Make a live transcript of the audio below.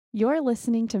You're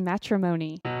listening to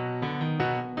Matrimony.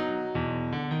 I'm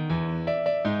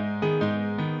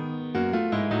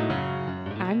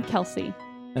Kelsey.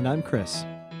 And I'm Chris.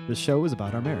 The show is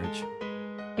about our marriage.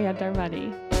 And our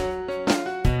money.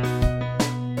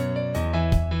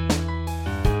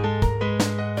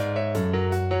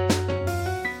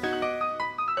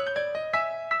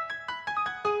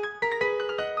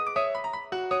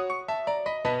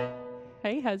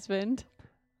 Hey, husband.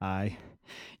 Hi.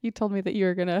 You told me that you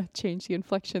were going to change the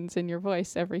inflections in your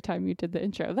voice every time you did the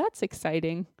intro. That's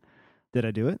exciting. Did I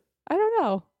do it? I don't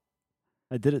know.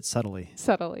 I did it subtly.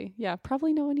 Subtly. Yeah,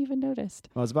 probably no one even noticed.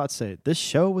 I was about to say, this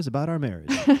show was about our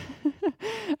marriage.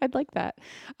 I'd like that.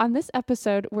 On this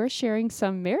episode, we're sharing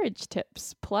some marriage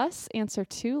tips, plus answer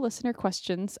 2 listener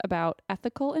questions about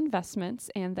ethical investments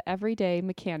and the everyday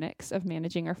mechanics of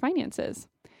managing our finances.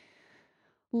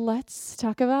 Let's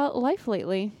talk about life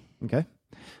lately. Okay.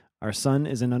 Our son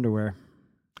is in underwear.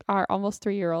 Our almost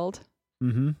 3-year-old.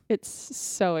 Mm-hmm. It's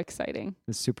so exciting.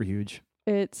 It's super huge.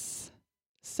 It's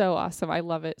so awesome. I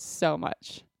love it so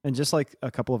much. And just like a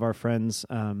couple of our friends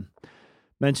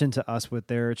mentioned to us with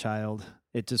their child,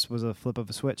 it just was a flip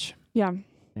of a switch. Yeah.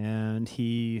 And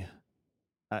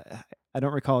I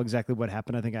don't recall exactly what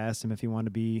happened. I think I asked him if he wanted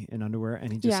to be in underwear,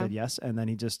 and he just said yes. And then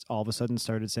he just all of a sudden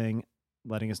started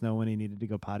letting us know when he needed to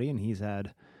go potty, and he's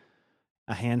had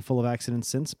a handful of accidents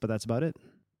since, but that's about it.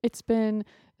 It's been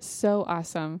so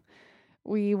awesome.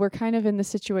 We were kind of in the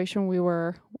situation we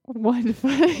were one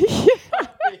foot.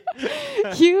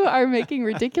 You are making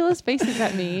ridiculous faces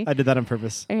at me. I did that on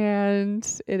purpose. And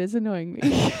it is annoying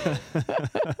me.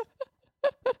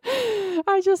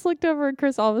 I just looked over and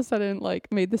Chris all of a sudden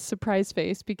made this surprise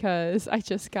face because I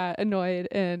just got annoyed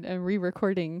and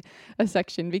re-recording a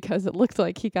section because it looked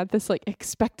like he got this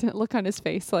expectant look on his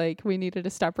face, like we needed to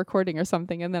stop recording or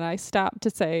something. And then I stopped to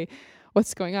say,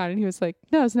 "What's going on?" And he was like,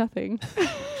 "No, it's nothing."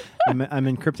 I'm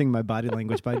encrypting my body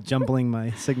language by jumbling my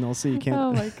signals so you can't.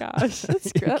 Oh my gosh,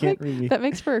 that's great. That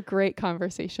makes for a great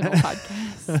conversational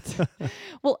podcast.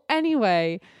 Well,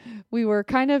 anyway, we were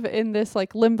kind of in this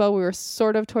limbo. We were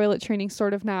sort of toilet training,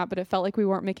 sort of not, but it felt like we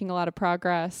weren't making a lot of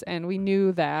progress, and we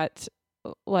knew that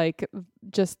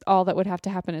just all that would have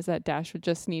to happen is that Dash would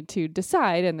just need to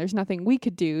decide, and there's nothing we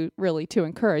could do really to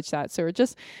encourage that. So we're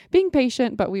just being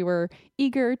patient, but we were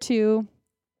eager to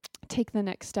take the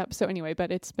next step. So anyway,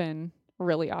 but it's been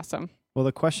really awesome. Well,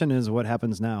 the question is, what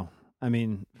happens now? I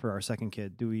mean, for our second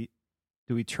kid, do we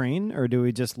train or do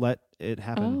we just let it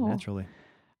happen naturally?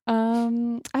 I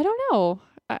don't know.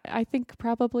 I think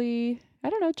probably, I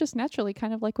don't know, just naturally,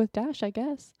 kind of like with Dash, I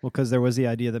guess. Well, because there was the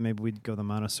idea that maybe we'd go the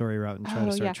Montessori route and try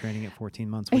to start training at 14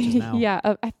 months, which is now.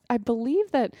 Yeah, I believe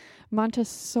that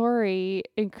Montessori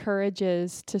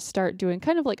encourages to start doing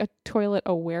kind of like a toilet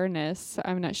awareness,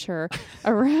 I'm not sure,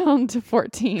 around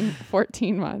 14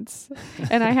 months.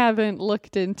 And I haven't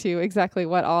looked into exactly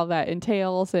what all that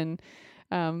entails and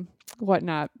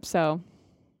whatnot. So,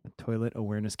 a toilet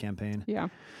awareness campaign. Yeah.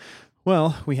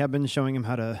 Well, we have been showing him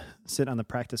how to sit on the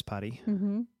practice potty.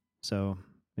 Mm-hmm. So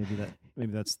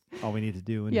maybe that's all we need to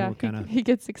do. And yeah, he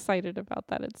gets excited about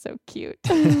that. It's so cute.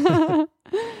 What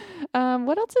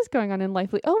else is going on in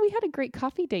life? Oh, we had a great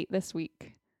coffee date this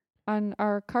week on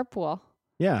our carpool.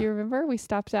 Yeah. Do you remember? We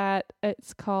stopped at,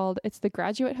 it's the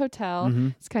Graduate Hotel. Mm-hmm.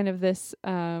 It's kind of this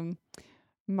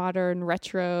modern,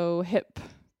 retro, hip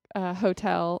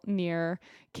hotel near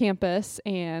campus,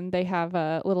 and they have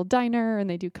a little diner and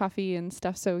they do coffee and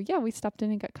stuff. So yeah, we stopped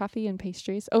in and got coffee and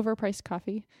pastries, overpriced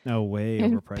coffee. Oh, way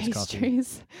and overpriced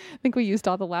pastries. Coffee. I think we used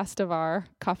all the last of our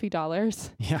coffee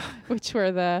dollars. Yeah. Which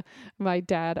were my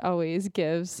dad always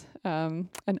gives an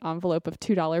envelope of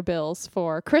 $2 bills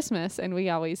for Christmas, and we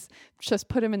always just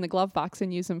put them in the glove box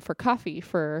and use them for coffee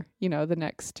for, the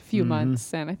next few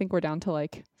months. And I think we're down to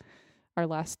our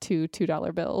last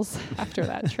 $2 bills after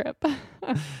that trip.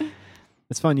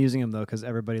 It's fun using them, though, because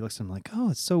everybody looks at them like,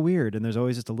 oh, it's so weird. And there's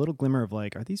always just a little glimmer of are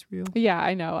these real? Yeah,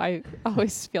 I know. I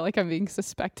always feel like I'm being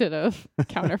suspected of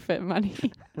counterfeit money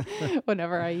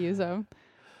whenever I use them.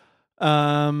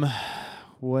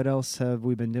 What else have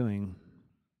we been doing?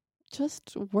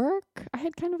 Just work. I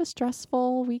had kind of a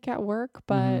stressful week at work,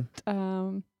 but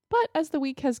as the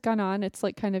week has gone on, it's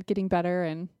kind of getting better,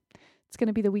 and it's going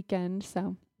to be the weekend,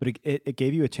 so. But it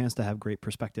gave you a chance to have great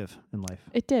perspective in life.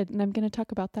 It did, and I'm going to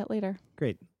talk about that later.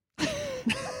 Great.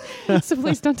 So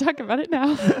please don't talk about it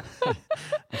now.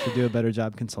 I should do a better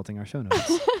job consulting our show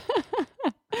notes.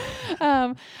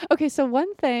 Okay, so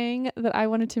one thing that I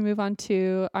wanted to move on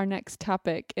to our next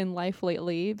topic in life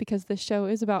lately, because this show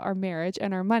is about our marriage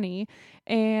and our money,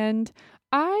 and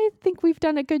I think we've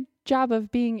done a good job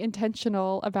of being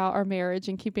intentional about our marriage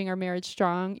and keeping our marriage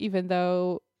strong, even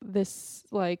though this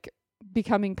like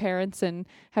becoming parents and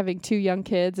having 2 young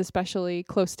kids, especially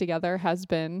close together, has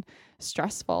been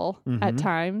stressful at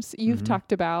times. You've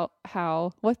talked about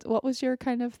how, what was your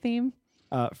kind of theme?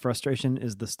 Frustration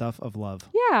is the stuff of love.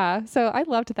 Yeah. So I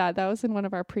loved that. That was in one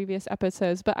of our previous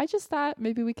episodes, but I just thought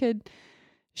maybe we could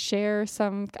share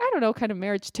some, I don't know, kind of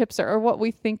marriage tips or what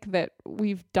we think that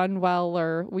we've done well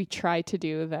or we try to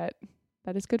do that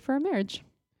is good for a marriage.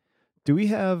 Do we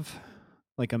have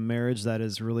like a marriage that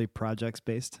is really projects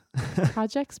based?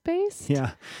 Projects based?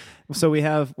 Yeah. So we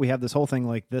have this whole thing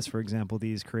like this, for example,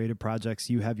 these creative projects,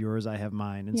 you have yours, I have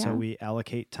mine. And so we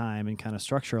allocate time and kind of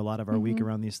structure a lot of our week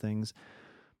around these things.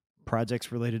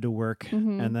 Projects related to work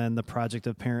and then the project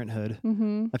of parenthood.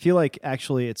 I feel like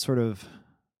actually it's sort of,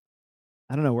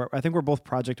 I don't know, I think we're both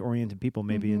project oriented people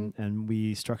maybe and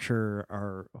we structure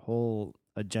our whole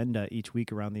agenda each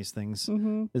week around these things.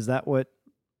 Is that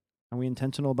are we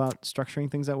intentional about structuring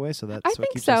things that way? So that's I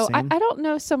think so. I don't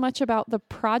know so much about the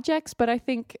projects, but I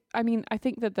think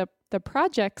that the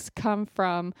projects come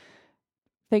from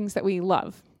things that we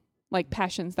love, like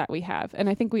passions that we have. And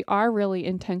I think we are really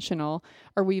intentional,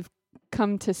 or we've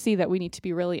come to see that we need to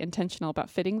be really intentional about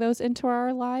fitting those into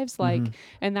our lives. Like,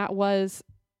 and that was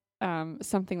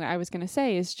something that I was going to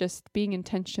say is just being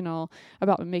intentional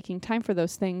about making time for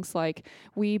those things. Like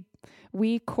we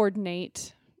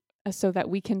coordinate so that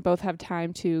we can both have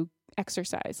time to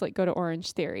exercise, like go to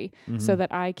Orange Theory, so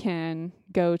that I can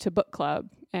go to book club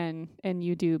and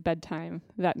you do bedtime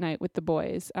that night with the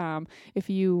boys. If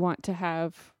you want to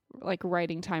have like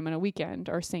writing time on a weekend,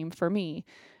 or same for me.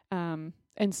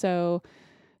 And so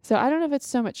I don't know if it's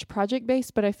so much project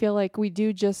based, but I feel like we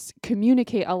do just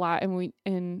communicate a lot,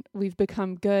 and we've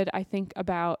become good, I think,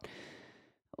 about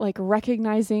like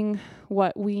recognizing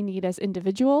what we need as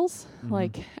individuals,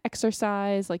 like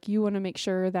exercise, like you want to make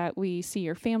sure that we see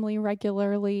your family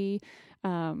regularly,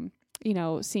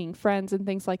 seeing friends and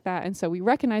things like that. And so we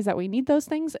recognize that we need those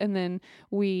things, and then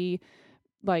we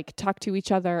like talk to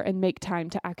each other and make time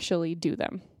to actually do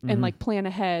them and like plan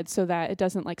ahead so that it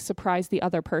doesn't like surprise the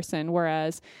other person.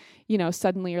 Whereas,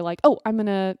 suddenly you're like, oh, I'm going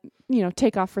to,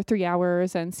 take off for 3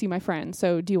 hours and see my friends.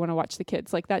 So do you want to watch the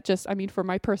kids? Like that just, for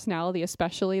my personality,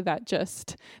 especially that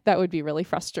would be really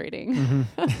frustrating.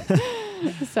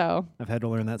 So I've had to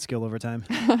learn that skill over time,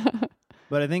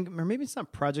 but I think, or maybe it's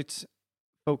not project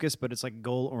focus, but it's like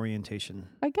goal orientation.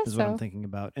 I guess is what I'm thinking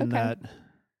about. And that,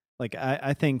 like,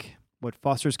 I think what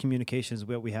fosters communication is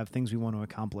we have things we want to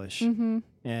accomplish.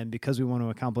 And because we want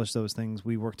to accomplish those things,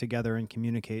 we work together and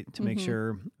communicate to make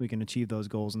sure we can achieve those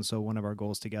goals. And so one of our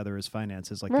goals together is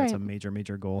finances. Like that's a major,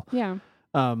 major goal. Yeah.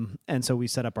 And so we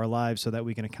set up our lives so that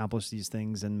we can accomplish these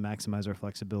things and maximize our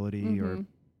flexibility or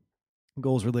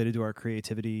goals related to our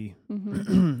creativity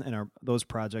and those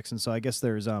projects. And so I guess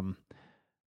there's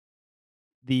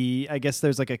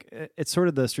it's sort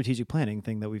of the strategic planning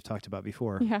thing that we've talked about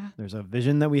before. Yeah. There's a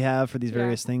vision that we have for these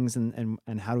various things and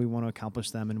how do we want to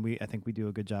accomplish them. And I think we do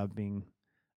a good job being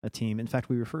a team. In fact,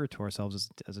 we refer to ourselves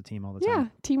as a team all the time. Yeah.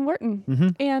 Team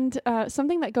Wharton. And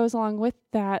something that goes along with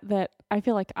that I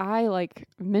feel like I like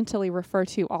mentally refer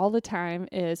to all the time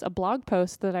is a blog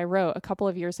post that I wrote a couple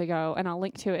of years ago, and I'll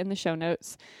link to it in the show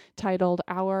notes, titled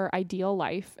Our Ideal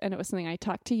Life. And it was something I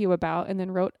talked to you about, and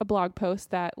then wrote a blog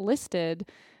post that listed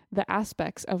the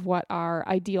aspects of what our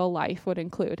ideal life would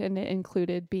include. And it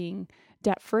included being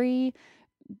debt-free,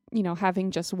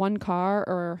 having just one car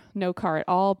or no car at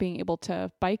all, being able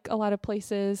to bike a lot of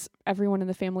places, everyone in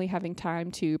the family having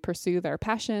time to pursue their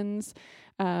passions,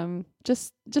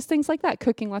 just things like that,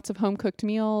 cooking lots of home-cooked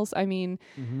meals.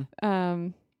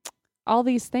 All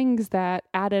these things that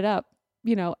add up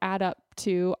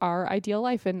to our ideal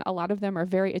life. And a lot of them are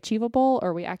very achievable,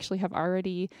 or we actually have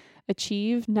already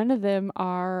achieved. None of them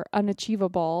are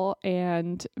unachievable,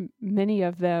 and many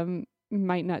of them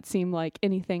might not seem like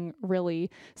anything really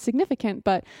significant,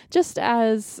 but just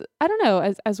as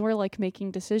we're like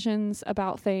making decisions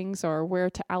about things or where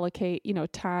to allocate,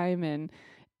 time and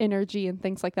energy and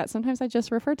things like that, sometimes I just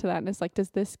refer to that and it's like, does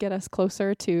this get us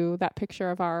closer to that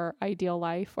picture of our ideal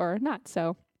life or not?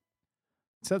 So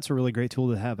that's a really great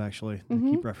tool to have, actually, to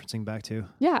keep referencing back to.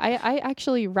 Yeah, I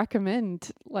actually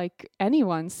recommend like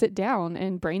anyone sit down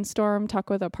and brainstorm, talk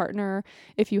with a partner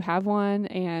if you have one,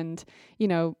 and,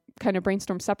 kind of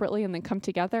brainstorm separately and then come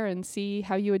together and see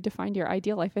how you would define your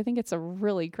ideal life. I think it's a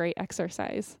really great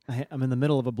exercise. I'm in the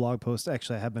middle of a blog post.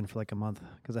 Actually, I have been for like a month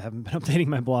because I haven't been updating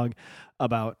my blog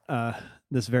about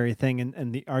this very thing.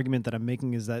 And the argument that I'm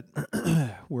making is that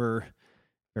we're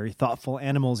very thoughtful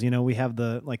animals. We have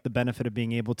the benefit of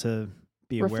being able to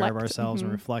be aware of ourselves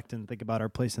and reflect and think about our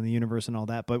place in the universe and all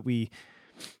that. But we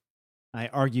I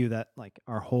argue that like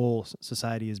our whole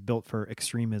society is built for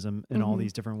extremism in all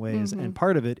these different ways. And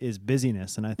part of it is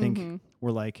busyness. And I think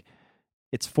we're like,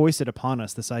 it's foisted upon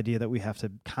us, this idea that we have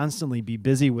to constantly be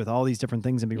busy with all these different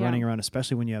things and be running around,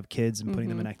 especially when you have kids and putting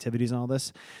them in activities and all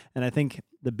this. And I think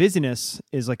the busyness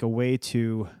is like a way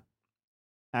to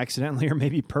accidentally or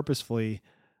maybe purposefully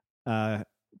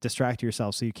distract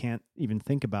yourself so you can't even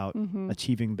think about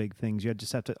achieving big things. You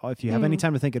just have to, if you have any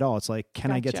time to think at all, it's like,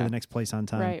 can I get to the next place on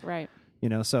time? Right. You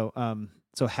know, so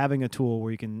having a tool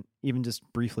where you can even just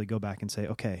briefly go back and say,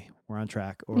 okay, we're on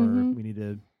track, or we need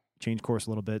to change course a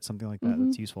little bit, something like that.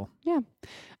 That's useful. Yeah.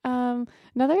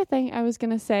 Another thing I was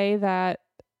going to say that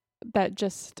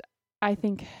just I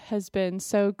think has been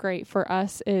so great for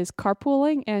us is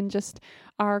carpooling and just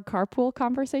our carpool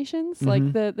conversations,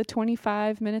 like the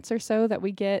 25 minutes or so that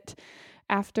we get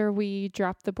after we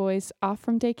drop the boys off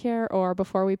from daycare or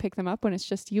before we pick them up, when it's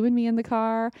just you and me in the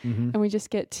car and we just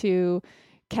get to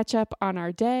catch up on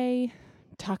our day,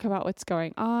 talk about what's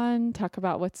going on, talk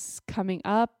about what's coming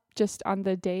up just on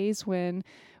the days when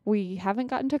we haven't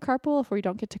gotten to carpool. If we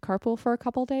don't get to carpool for a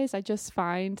couple days, I just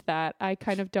find that I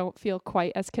kind of don't feel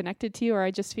quite as connected to you, or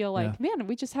I just feel like, man,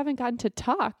 we just haven't gotten to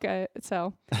talk.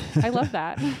 So I love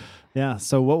that. Yeah.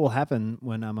 So what will happen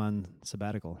when I'm on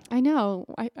sabbatical? I know.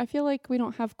 I feel like we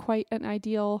don't have quite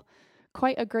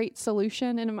a great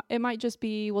solution. And it might just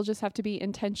be, we'll just have to be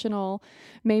intentional.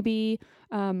 Maybe,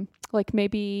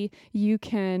 maybe you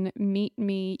can meet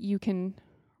me, you can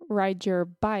ride your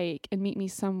bike and meet me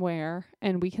somewhere,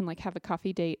 and we can like have a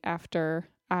coffee date after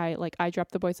I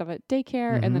drop the boys off at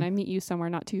daycare, and then I meet you somewhere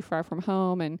not too far from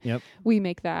home, and we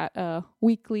make that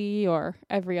weekly or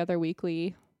every other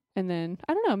weekly. And then,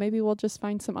 I don't know, maybe we'll just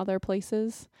find some other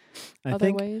places,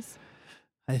 ways.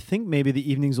 I think maybe the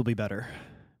evenings will be better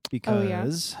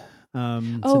because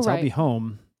since I'll be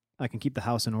home, I can keep the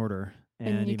house in order.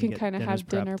 And you can kind of have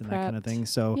dinner prepped and that kind of thing.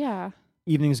 So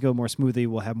evenings go more smoothly.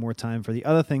 We'll have more time for the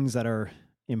other things that are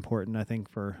important, I think,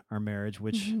 for our marriage,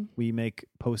 which we make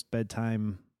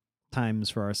post-bedtime times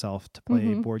for ourselves to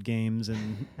play board games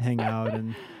and hang out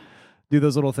and do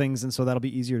those little things. And so that'll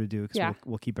be easier to do because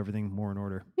we'll keep everything more in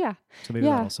order. Yeah. So maybe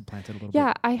that'll supplant it a little bit.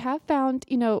 Yeah, I have found,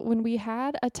 when we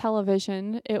had a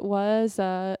television, it was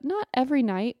not every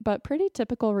night, but pretty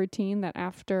typical routine that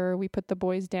after we put the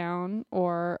boys down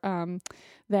or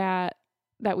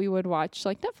that we would watch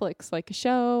like Netflix, like a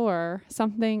show or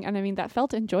something. And I mean, that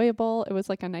felt enjoyable. It was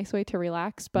like a nice way to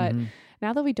relax. But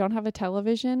now that we don't have a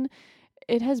television,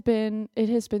 it has been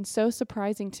so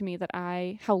surprising to me that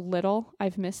how little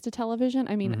I've missed a television.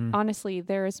 I mean, honestly,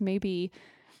 there is maybe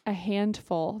a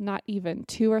handful, not even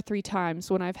 2 or 3 times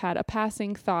when I've had a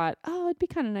passing thought, oh, it'd be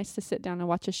kind of nice to sit down and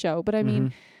watch a show. But I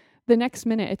mean, the next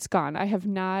minute it's gone. I have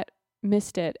not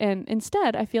missed it. And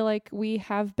instead, I feel like we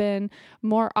have been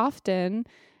more often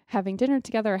having dinner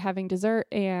together, having dessert,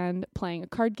 and playing a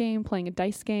card game, playing a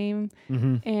dice game.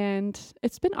 And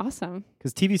it's been awesome.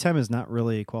 Because TV time is not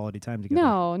really quality time together.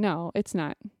 No, it's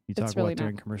not. You talk really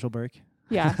during commercial break?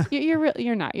 Yeah.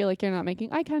 You're not. You're not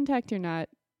making eye contact. You're not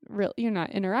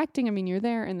interacting. I mean, you're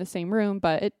there in the same room,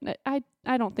 but I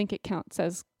don't think it counts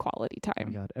as quality time. Oh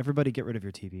my God. Everybody get rid of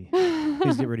your TV.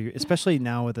 Please get rid of especially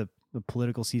now with the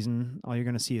political season, all you're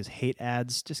going to see is hate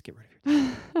ads. Just get rid of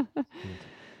your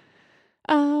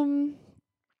TV.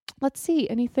 Let's see.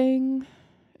 Anything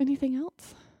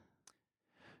else?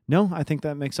 No, I think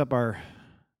that makes up our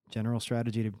general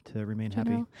strategy to remain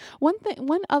happy.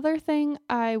 One other thing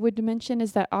I would mention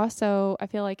is that also I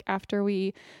feel like after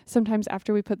we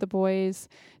put the boys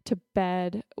to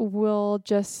bed, we'll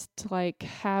just like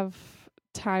have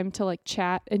time to like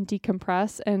chat and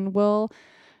decompress, and we'll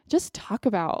just talk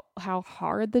about how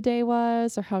hard the day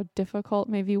was or how difficult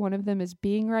maybe one of them is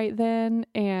being right then.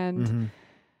 And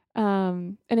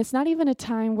and it's not even a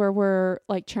time where we're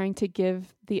like trying to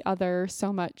give the other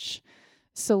so much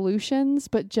solutions,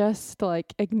 but just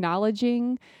like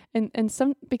acknowledging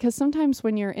because sometimes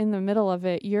when you're in the middle of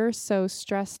it, you're so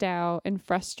stressed out and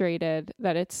frustrated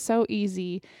that it's so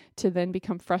easy to then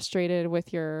become frustrated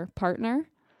with your partner,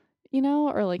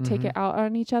 or like take it out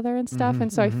on each other and stuff.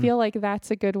 And so I feel like that's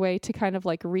a good way to kind of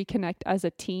like reconnect as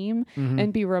a team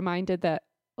and be reminded that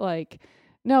like,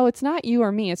 no, it's not you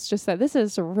or me. It's just that this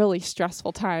is a really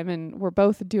stressful time and we're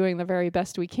both doing the very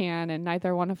best we can. And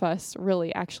neither one of us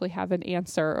really actually have an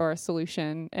answer or a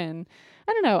solution. And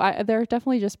I don't know, there have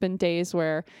definitely just been days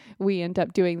where we end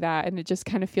up doing that. And it just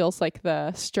kind of feels like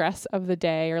the stress of the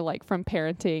day or like from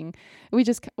parenting.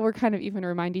 We're kind of even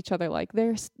remind each other like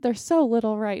they're so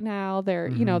little right now.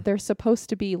 They're, they're supposed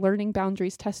to be learning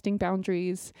boundaries, testing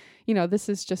boundaries. This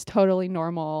is just totally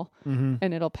normal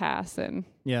and it'll pass. And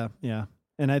yeah.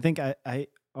 And I think I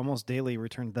almost daily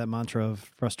return to that mantra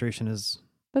of frustration is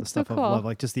That's the stuff so cool. of love.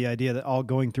 Like just the idea that all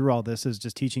going through all this is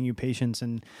just teaching you patience,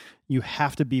 and you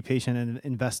have to be patient and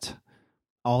invest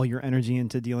all your energy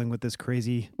into dealing with this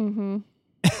crazy,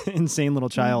 insane little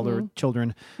child or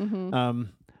children.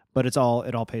 But it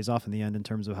all pays off in the end in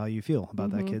terms of how you feel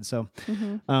about that kid. So,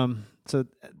 so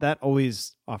that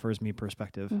always offers me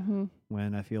perspective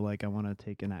when I feel like I want to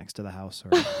take an axe to the house. Or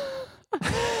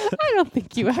I don't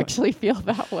think you actually feel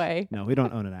that way. No, we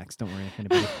don't own an axe. Don't worry,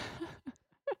 anybody.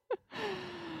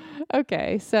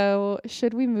 Okay, so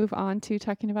should we move on to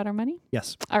talking about our money?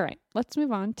 Yes. All right, let's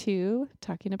move on to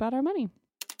talking about our money.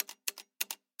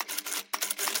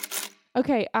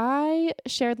 Okay, I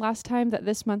shared last time that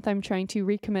this month I'm trying to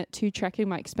recommit to tracking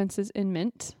my expenses in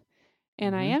Mint,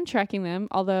 and I am tracking them,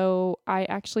 although I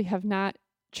actually have not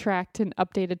tracked and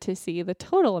updated to see the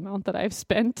total amount that I've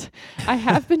spent. I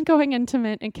have been going into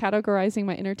Mint and categorizing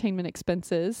my entertainment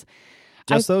expenses.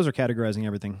 Just those, or categorizing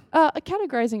everything?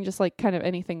 Categorizing just like kind of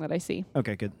anything that I see.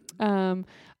 Okay, good.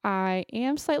 I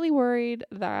am slightly worried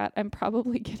that I'm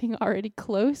probably getting already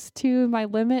close to my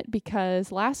limit,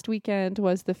 because last weekend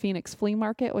was the Phoenix Flea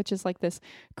Market, which is like this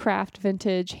craft,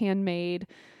 vintage, handmade.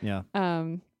 Yeah.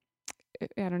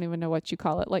 I don't even know what you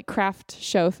call it, like craft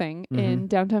show thing in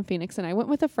downtown Phoenix. And I went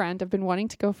with a friend. I've been wanting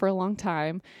to go for a long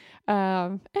time.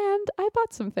 And I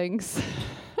bought some things.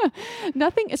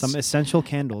 Some essential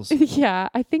candles. Yeah.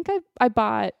 I think I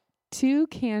bought 2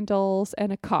 candles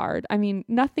and a card. I mean,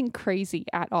 nothing crazy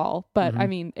at all, but I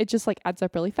mean, it just like adds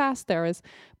up really fast. There was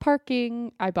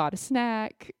parking. I bought a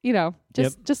snack,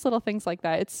 just little things like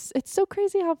that. It's so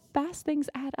crazy how fast things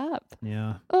add up.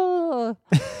 Yeah. Oh.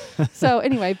 So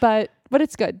anyway, but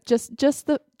it's good. Just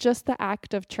the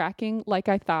act of tracking, like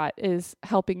I thought, is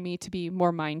helping me to be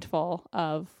more mindful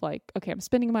of like, okay, I'm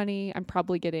spending money. I'm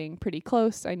probably getting pretty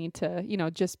close. I need to,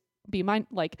 just be not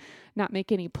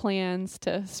make any plans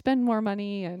to spend more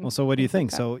money. And well, so what do you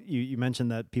think? Like, so you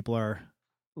mentioned that people are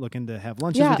looking to have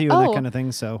lunches with you and that kind of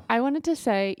thing. So I wanted to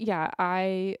say,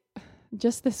 I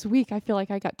just this week, I feel like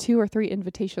I got 2 or 3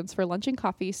 invitations for lunch and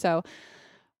coffee. So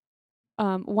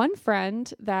one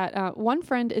friend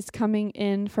is coming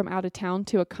in from out of town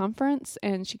to a conference,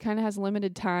 and she kind of has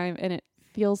limited time, and it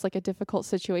feels like a difficult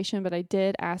situation, but I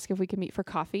did ask if we could meet for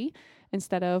coffee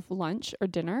instead of lunch or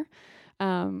dinner.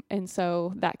 And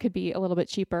so that could be a little bit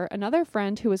cheaper. Another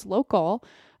friend who is local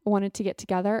wanted to get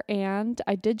together, and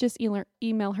I did just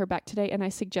email her back today, and I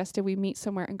suggested we meet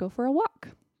somewhere and go for a walk.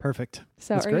 Perfect.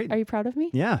 So are you proud of me?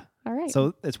 Yeah. All right.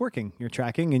 So it's working. You're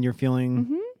tracking and you're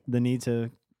feeling the need to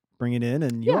bring it in,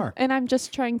 and you are. And I'm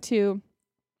just trying to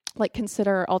like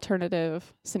consider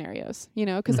alternative scenarios,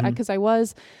 because I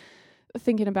was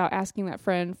thinking about asking that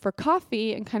friend for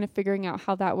coffee and kind of figuring out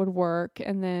how that would work.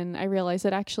 And then I realized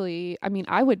that actually, I mean,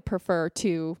 I would prefer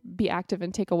to be active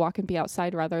and take a walk and be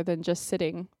outside rather than just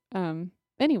sitting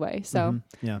anyway. So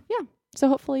yeah. So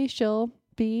hopefully she'll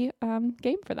be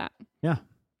game for that. Yeah.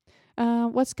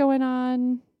 What's going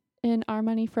on in our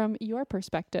money from your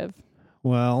perspective?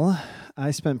 Well,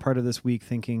 I spent part of this week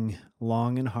thinking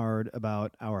long and hard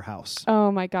about our house.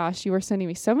 Oh my gosh, you were sending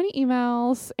me so many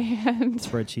emails and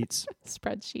spreadsheets.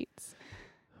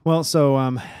 Well,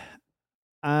 so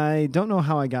I don't know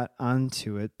how I got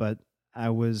onto it, but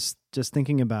I was just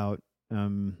thinking about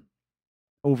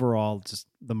overall just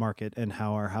the market and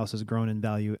how our house has grown in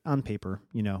value on paper.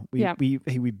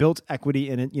 We built equity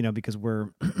in it, because we're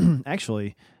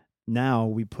actually now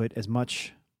we put as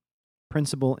much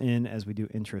principal in as we do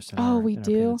interest in our do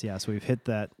payments. Yeah, so we've hit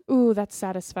that. Ooh, that's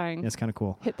satisfying. It's kind of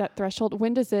cool. Hit that threshold.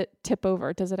 When does it tip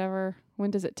over? When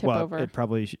does it tip over? It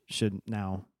probably should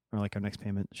now, or like our next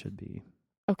payment should be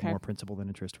more principal than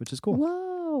interest, which is cool.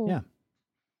 Whoa. Yeah.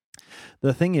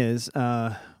 The thing is,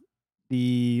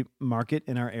 the market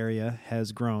in our area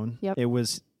has grown. Yep. It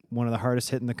was one of the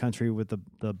hardest hit in the country with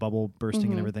the bubble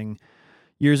bursting and everything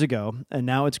years ago, and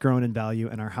now it's grown in value,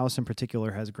 and our house in particular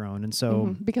has grown. And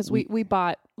so because we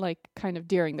bought like kind of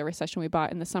during the recession, we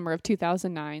bought in the summer of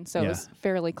 2009, so it was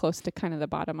fairly close to kind of the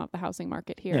bottom of the housing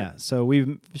market here. Yeah, so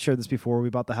we've shared this before. We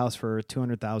bought the house for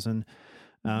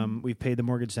 $200,000. We've paid the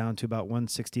mortgage down to about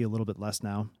 $160,000, a little bit less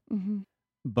now,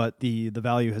 but the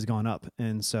value has gone up.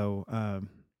 And so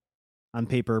on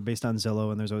paper, based on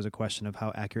Zillow, and there's always a question of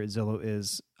how accurate Zillow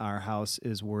is, our house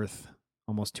is worth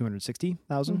almost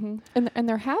 $260,000. And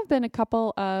there have been a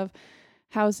couple of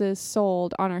houses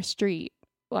sold on our street,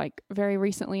 like very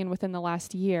recently and within the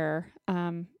last year.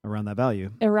 Around that value,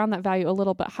 a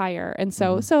little bit higher. And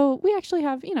so we actually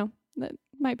have, that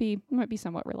might be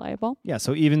somewhat reliable. Yeah.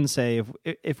 So even say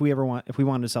if we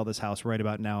wanted to sell this house right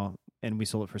about now and we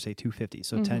sold it for say $250,000,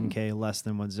 so $10,000 less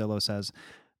than what Zillow says,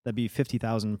 that'd be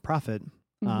 $50,000 profit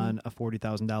on a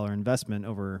 $40,000 investment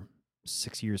over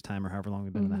 6 years' time or however long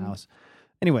we've been in the house.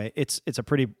 Anyway, it's a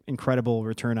pretty incredible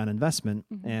return on investment,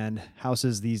 and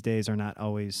houses these days are not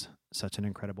always such an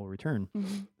incredible return.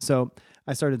 So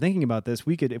I started thinking about this.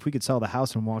 If we could sell the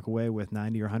house and walk away with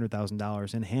 $90,000 or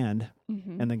 $100,000 in hand,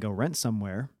 and then go rent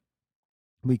somewhere,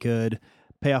 we could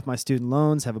pay off my student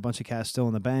loans, have a bunch of cash still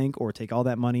in the bank, or take all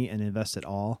that money and invest it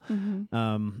all.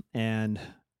 And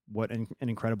what an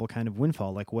incredible kind of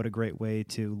windfall! Like, what a great way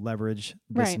to leverage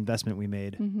this investment we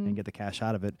made and get the cash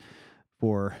out of it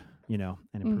for an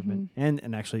improvement,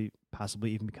 and actually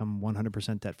possibly even become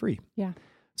 100% debt free. Yeah.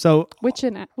 So which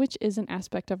is an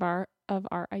aspect of our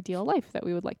ideal life that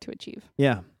we would like to achieve.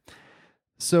 Yeah.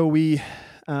 So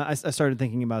I started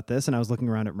thinking about this, and I was looking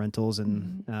around at rentals,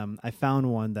 and I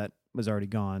found one that was already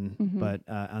gone, but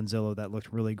on Zillow that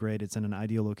looked really great. It's in an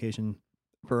ideal location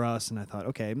for us, and I thought,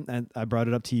 okay, and I brought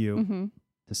it up to you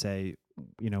to say,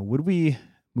 would we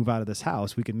move out of this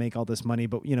house? We could make all this money,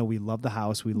 but we love the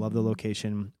house, we love the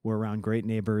location, we're around great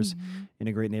neighbors in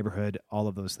a great neighborhood, all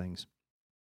of those things.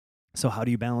 So how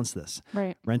do you balance this?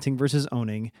 Right. Renting versus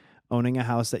owning a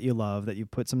house that you love, that you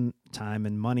put some time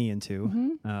and money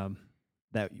into,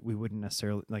 that we wouldn't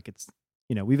necessarily like. It's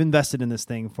we've invested in this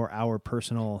thing for our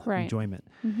personal enjoyment.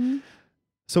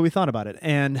 So we thought about it,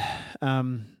 and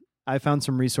I found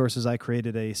some resources. I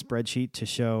created a spreadsheet to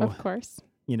show, of course,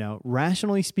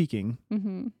 rationally speaking,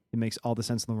 it makes all the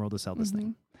sense in the world to sell this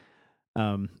thing.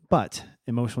 But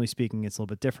emotionally speaking, it's a little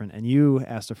bit different. And you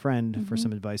asked a friend for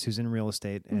some advice who's in real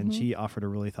estate, and she offered a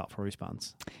really thoughtful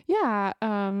response. Yeah.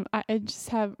 I just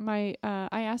have I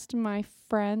asked my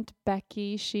friend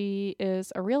Becky. She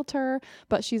is a realtor,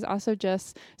 but she's also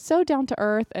just so down to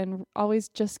earth and always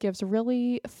just gives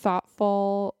really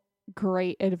thoughtful,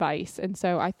 great advice. And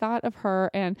so I thought of her,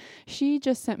 and she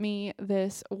just sent me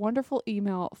this wonderful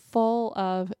email full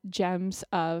of gems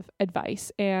of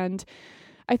advice. And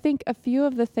I think a few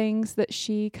of the things that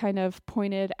she kind of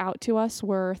pointed out to us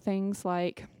were things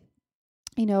like,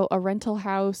 a rental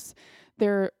house,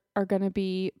 there are going to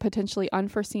be potentially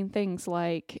unforeseen things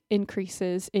like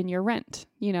increases in your rent,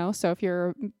 so if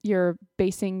you're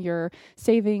basing your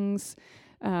savings,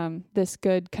 this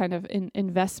good kind of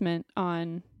investment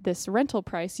on this rental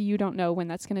price, you don't know when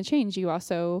that's going to change. You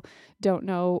also don't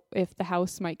know if the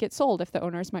house might get sold, if the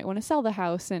owners might want to sell the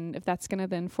house, and if that's going to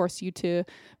then force you to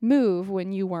move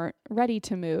when you weren't ready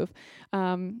to move.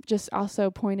 Just also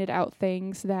pointed out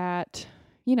things that,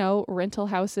 rental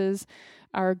houses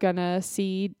are going to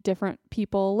see different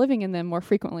people living in them more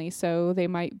frequently. So they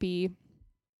might be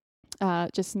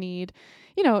just need,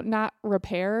 not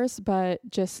repairs, but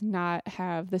just not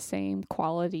have the same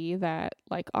quality that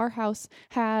like our house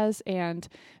has, and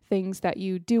things that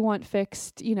you do want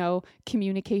fixed,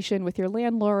 communication with your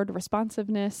landlord,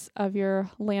 responsiveness of your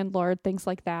landlord, things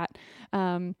like that,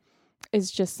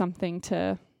 is just something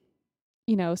to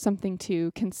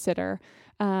consider.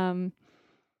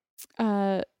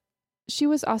 She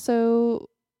was also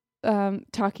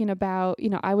talking about,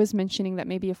 I was mentioning that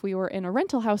maybe if we were in a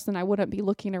rental house, then I wouldn't be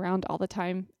looking around all the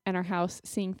time in our house,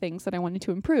 seeing things that I wanted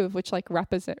to improve, which like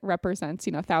represents,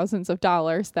 thousands of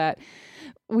dollars that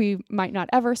we might not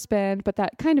ever spend, but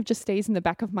that kind of just stays in the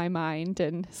back of my mind.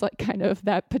 And it's like kind of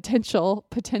that potential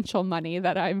money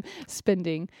that I'm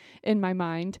spending in my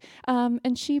mind.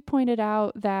 And she pointed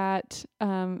out that,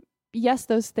 yes,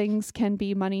 those things can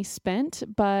be money spent,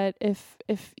 but if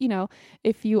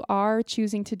you are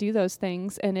choosing to do those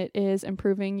things and it is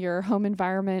improving your home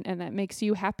environment and that makes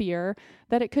you happier,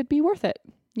 that it could be worth it,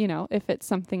 if it's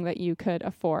something that you could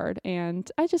afford.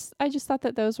 And I just thought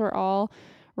that those were all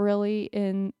really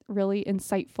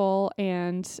insightful,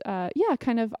 and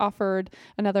kind of offered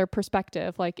another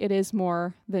perspective. Like, it is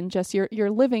more than just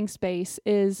your living space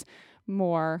is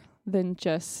more than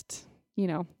just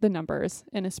the numbers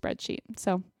in a spreadsheet.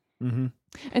 So,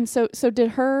 and so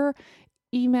did her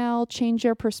email change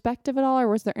your perspective at all? Or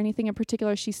was there anything in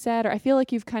particular she said? Or I feel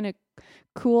like you've kind of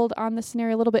cooled on the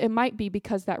scenario a little bit. It might be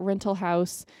because that rental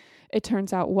house, it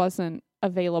turns out, wasn't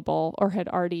available or had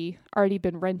already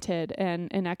been rented,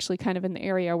 and actually kind of in the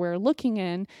area we're looking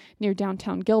in near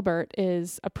downtown Gilbert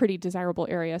is a pretty desirable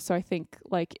area. So I think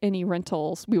like any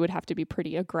rentals, we would have to be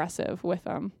pretty aggressive with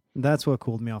them. That's what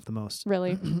cooled me off the most.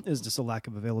 Really? Is just a lack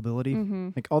of availability.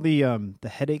 Like all the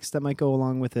headaches that might go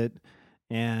along with it.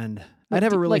 And like I'd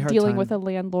have a really hard time dealing with a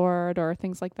landlord or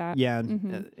things like that. Yeah.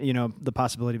 And, the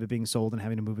possibility of it being sold and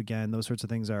having to move again, those sorts of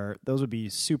things those would be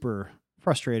super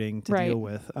frustrating to deal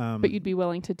with. But you'd be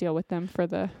willing to deal with them for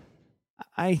the...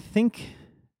 I think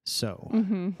so.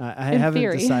 I haven't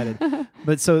decided.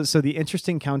 But so the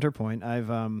interesting counterpoint,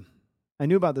 I've I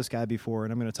knew about this guy before,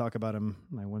 and I'm going to talk about him,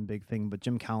 my one big thing, but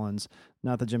Jim Collins,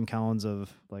 not the Jim Collins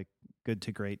of like Good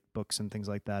to Great books and things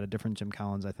like that, a different Jim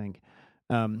Collins, I think.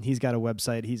 He's got a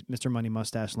website. He's Mr. Money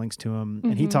Mustache, links to him,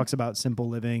 and he talks about simple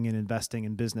living and investing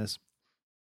in business.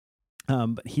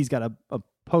 But he's got a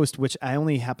post, which I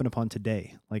only happened upon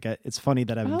today. Like, it's funny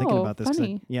that I've been thinking about this.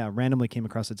 Funny. Randomly came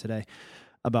across it today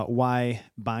about why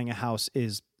buying a house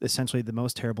is essentially the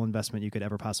most terrible investment you could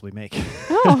ever possibly make.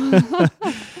 Oh.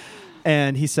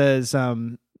 And he says,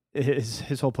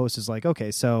 his whole post is like, okay,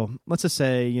 so let's just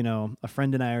say, you know, a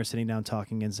friend and I are sitting down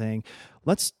talking and saying,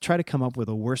 let's try to come up with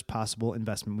a worst possible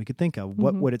investment we could think of.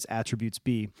 What would its attributes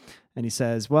be? And he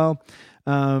says, well,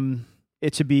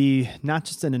 it should be not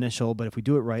just an initial, but if we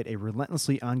do it right, a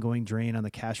relentlessly ongoing drain on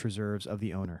the cash reserves of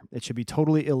the owner. It should be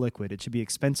totally illiquid. It should be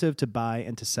expensive to buy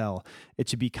and to sell. It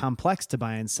should be complex to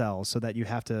buy and sell so that you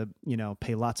have to, you know,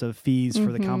 pay lots of fees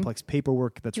for the complex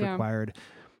paperwork that's required.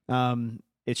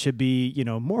 It should be, you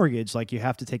know, mortgage, like you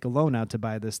have to take a loan out to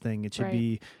buy this thing. It should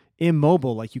be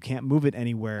immobile, like you can't move it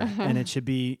anywhere. And it should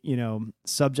be, you know,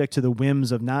 subject to the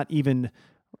whims of not even,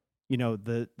 you know,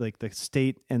 the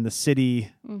state and the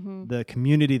city, the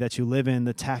community that you live in,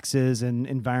 the taxes and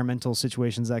environmental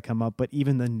situations that come up, but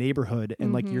even the neighborhood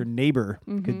and like your neighbor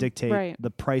could dictate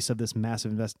the price of this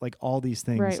massive investment, like all these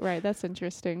things. Right. That's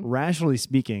interesting. Rationally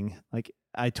speaking, like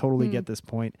I totally get this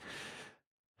point.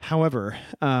 However,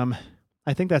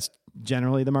 I think that's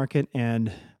generally the market.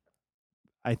 And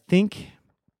I think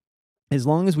as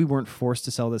long as we weren't forced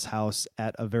to sell this house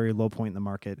at a very low point in the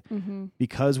market,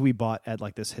 because we bought at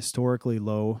like this historically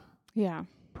low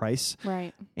price,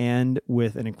 right, and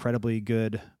with an incredibly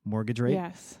good mortgage rate,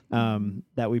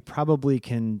 that we probably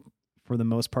can, for the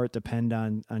most part, depend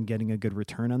on getting a good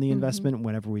return on the investment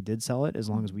whenever we did sell it, as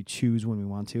long as we choose when we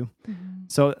want to.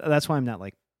 So that's why I'm not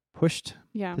like pushed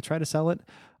to try to sell it.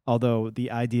 Although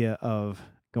the idea of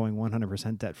going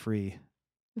 100% debt free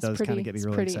does kind of get me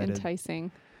really excited.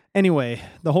 Enticing. Anyway,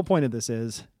 the whole point of this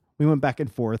is we went back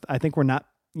and forth. I think we're not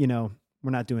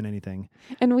doing anything.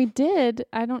 And we did,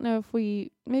 I don't know if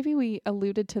maybe we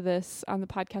alluded to this on the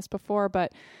podcast before,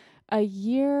 but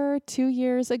 2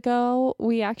 years ago,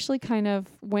 we actually kind of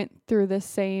went through the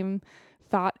same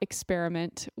thought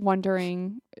experiment,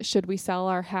 wondering, should we sell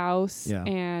our house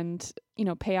and, you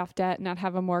know, pay off debt, not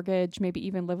have a mortgage, maybe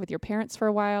even live with your parents for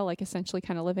a while, like essentially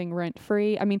kind of living rent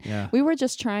free. I mean, we were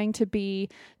just trying to be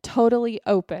totally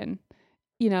open,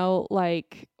 you know,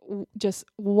 like just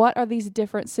what are these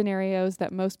different scenarios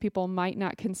that most people might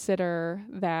not consider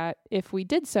that if we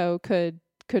did so could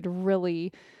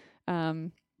really,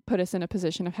 put us in a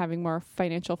position of having more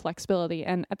financial flexibility.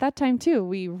 And at that time too,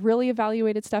 we really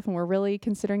evaluated stuff and we're really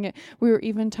considering it. We were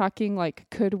even talking like,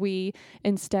 could we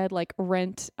instead like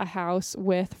rent a house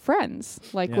with friends,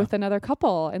 like with another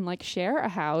couple, and like share a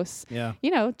house, you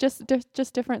know, just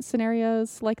different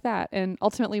scenarios like that. And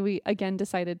ultimately we again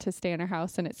decided to stay in our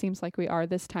house, and it seems like we are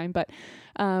this time. But,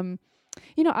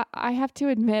 you know, I have to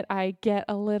admit, I get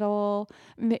a little,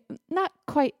 not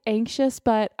quite anxious,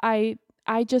 but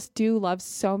I just do love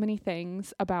so many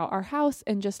things about our house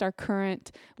and just our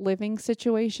current living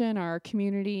situation, our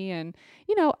community. And,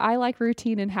 you know, I like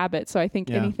routine and habit. So I think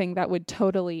anything that would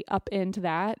totally upend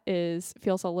that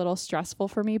feels a little stressful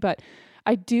for me. But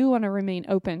I do want to remain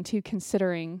open to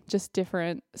considering just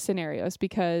different scenarios,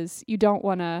 because you don't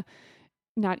want to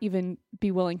not even be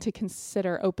willing to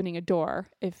consider opening a door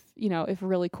if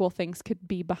really cool things could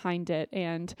be behind it.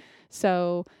 And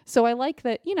so I like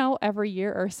that, you know, every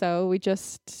year or so we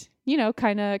just, you know,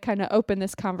 kind of open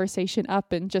this conversation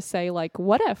up and just say like,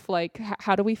 what if, like,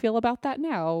 how do we feel about that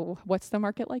now? What's the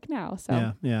market like now?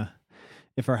 So yeah.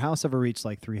 If our house ever reached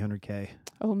like 300K,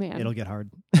 oh man, it'll get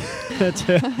hard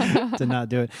to not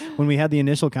do it. When we had the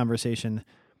initial conversation,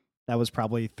 that was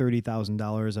probably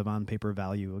 $30,000 of on paper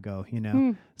value ago, you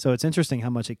know? So it's interesting how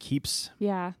much it keeps.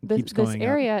 Yeah. This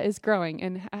area is growing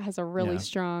and has a really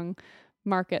strong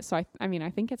market. So I mean, I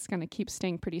think it's going to keep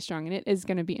staying pretty strong, and it is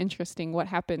going to be interesting what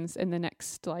happens in the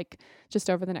next, like just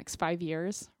over the next 5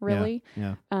 years, really.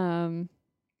 Yeah.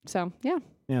 So yeah.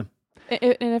 Yeah.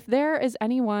 And if there is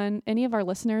any of our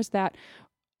listeners that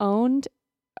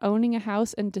owning a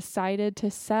house and decided to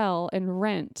sell and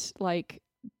rent, like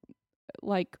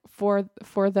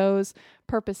for those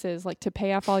purposes, like to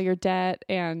pay off all your debt,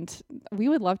 and we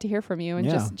would love to hear from you and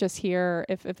just hear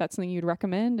if that's something you'd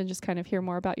recommend, and just kind of hear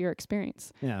more about your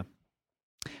experience. Yeah.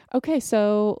 Okay,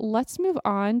 so let's move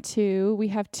on we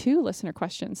have 2 listener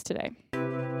questions today.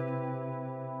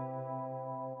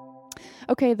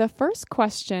 Okay, the first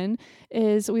question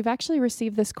is, we've actually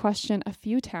received this question a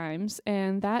few times,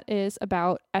 and that is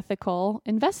about ethical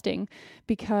investing,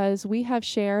 because we have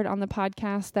shared on the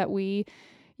podcast that we,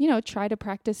 try to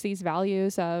practice these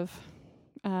values of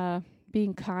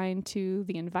being kind to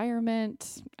the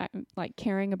environment, like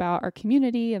caring about our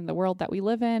community and the world that we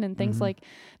live in and things like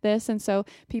this. And so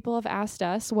people have asked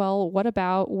us, well, what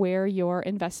about where you're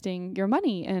investing your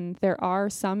money? And there are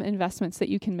some investments that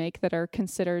you can make that are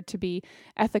considered to be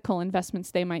ethical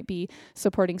investments. They might be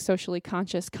supporting socially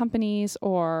conscious companies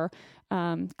or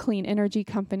clean energy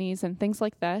companies and things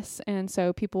like this. And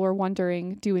so people were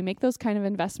wondering, do we make those kind of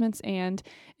investments? And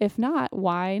if not,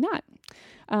 why not?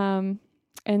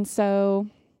 And so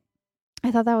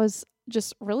I thought that was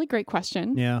just a really great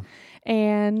question. Yeah.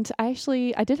 And I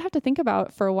did have to think about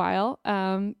it for a while,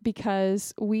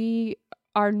 because we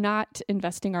are not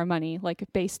investing our money like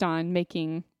based on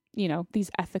making,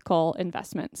 these ethical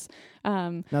investments.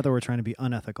 Not that we're trying to be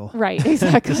unethical. Right.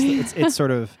 Exactly. it's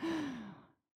sort of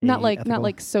not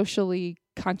like socially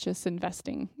conscious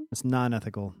investing. It's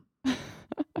non-ethical.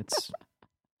 It's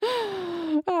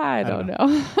I don't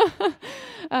know.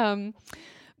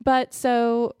 But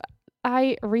so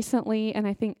I recently, and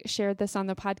I think shared this on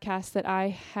the podcast, that I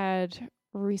had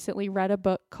recently read a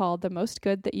book called The Most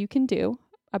Good That You Can Do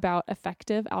about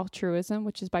effective altruism,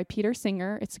 which is by Peter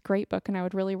Singer. It's a great book and I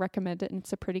would really recommend it. And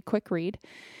it's a pretty quick read.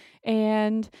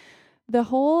 And the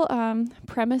whole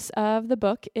premise of the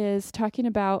book is talking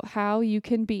about how you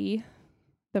can be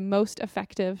the most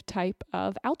effective type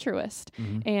of altruist.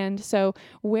 And so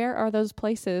where are those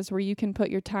places where you can put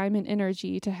your time and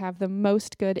energy to have the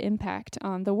most good impact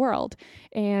on the world?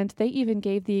 And they even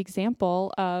gave the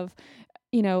example of,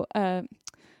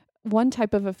 one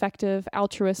type of effective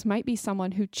altruist might be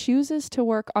someone who chooses to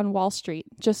work on Wall Street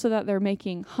just so that they're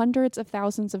making hundreds of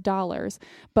thousands of dollars,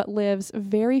 but lives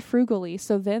very frugally.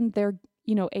 So then they're,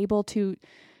 able to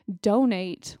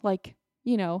donate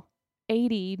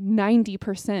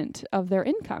 80-90% of their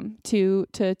income to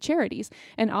charities,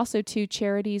 and also to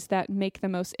charities that make the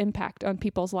most impact on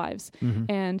people's lives.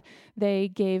 And they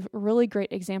gave really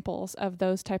great examples of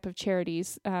those type of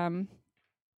charities.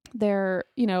 There,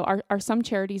 are some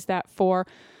charities that for,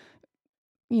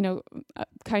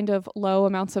 kind of low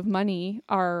amounts of money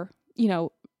are,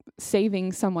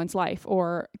 saving someone's life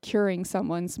or curing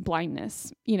someone's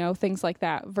blindness, things like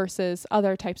that, versus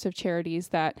other types of charities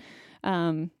that,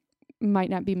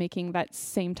 might not be making that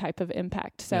same type of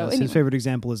impact. So anyway. His favorite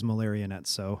example is malaria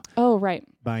nets. So right.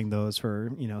 Buying those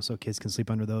for, so kids can sleep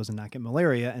under those and not get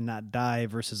malaria and not die,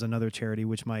 versus another charity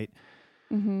which might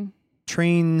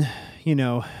train,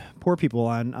 poor people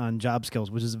on job skills,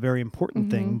 which is a very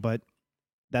important thing, but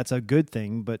that's a good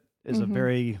thing, but is a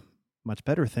very much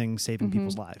better thing, saving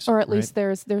people's lives. Or at least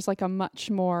there's like a much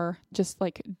more just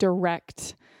like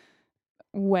direct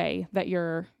way that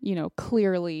you're,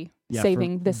 clearly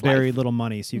saving this very life. Little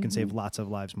money, so you can save lots of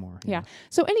lives more. Yeah.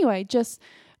 So anyway, just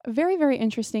very, very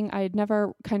interesting. I had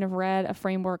never kind of read a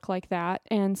framework like that.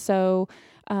 And so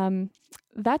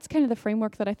that's kind of the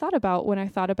framework that I thought about when I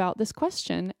thought about this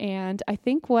question. And I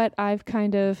think what I've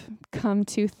kind of come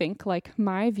to think, like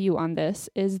my view on this,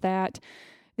 is that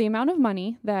the amount of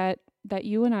money that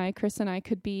you and I, Chris and I,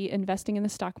 could be investing in the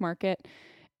stock market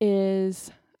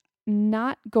is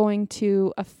not going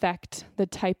to affect the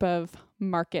type of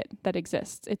market that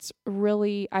exists. It's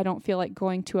really, I don't feel like,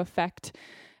 going to affect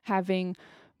having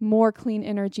more clean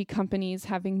energy companies,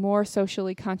 having more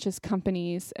socially conscious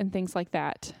companies and things like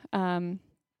that.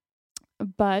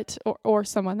 But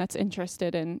someone that's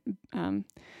interested in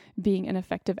being an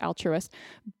effective altruist.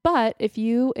 But if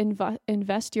you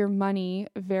invest your money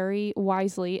very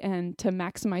wisely and to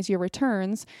maximize your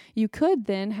returns, you could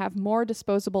then have more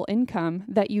disposable income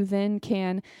that you then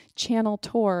can channel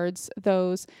towards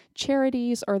those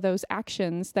charities or those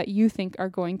actions that you think are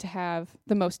going to have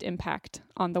the most impact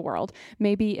on the world.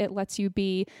 Maybe it lets you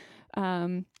be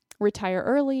retire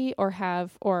early or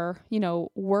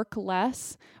work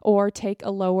less or take a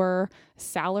lower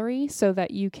salary so that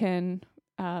you can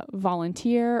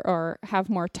volunteer or have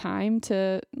more time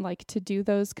to do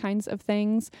those kinds of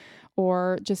things,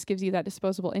 or just gives you that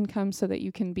disposable income so that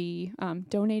you can be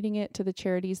donating it to the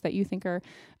charities that you think are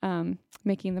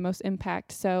making the most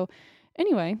impact. So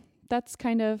anyway, that's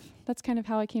kind of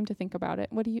how I came to think about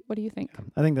it. What do you think?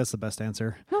 I think that's the best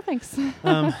answer. Oh, thanks.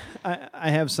 I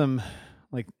have some,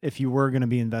 like, if you were going to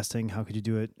be investing, how could you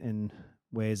do it in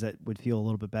ways that would feel a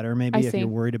little bit better? Maybe if you're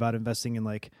worried about investing in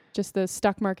like just the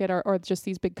stock market or just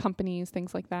these big companies,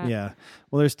 things like that. Yeah.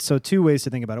 Well, there's two ways to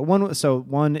think about it.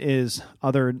 One is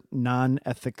other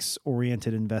non-ethics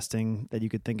oriented investing that you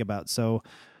could think about. So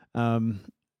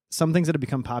some things that have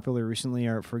become popular recently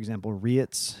are, for example,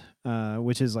 REITs,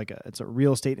 which is it's a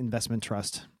real estate investment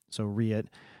trust. So REIT,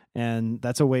 and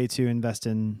that's a way to invest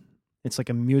in. It's like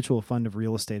a mutual fund of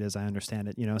real estate, as I understand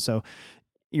it. So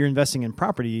you're investing in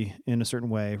property in a certain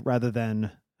way rather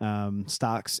than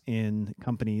stocks in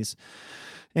companies,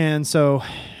 and so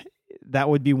that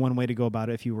would be one way to go about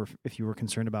it if you were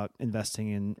concerned about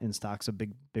investing in stocks of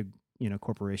big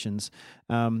corporations.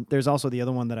 There's also the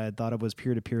other one that I had thought of was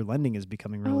peer-to-peer lending is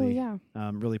becoming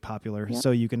really popular. Yep.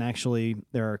 So you can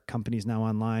there are companies now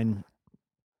online,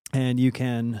 and you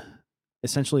can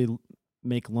essentially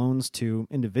make loans to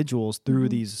individuals through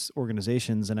these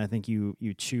organizations, and I think you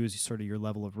choose sort of your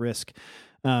level of risk.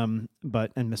 And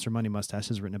Mr. Money Mustache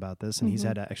has written about this, and he's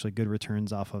had actually good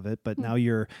returns off of it. But now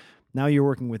you're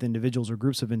working with individuals or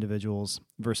groups of individuals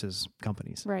versus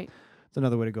companies. Right. It's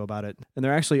another way to go about it. And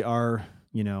there actually are,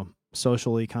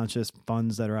 socially conscious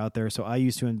funds that are out there. So I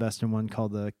used to invest in one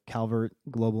called the Calvert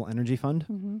Global Energy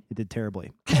Fund. It did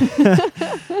terribly.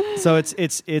 So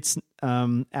it's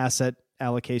asset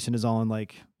allocation is all in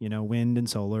wind and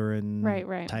solar and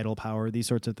tidal power, these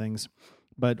sorts of things.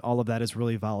 But all of that is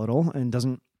really volatile and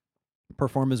doesn't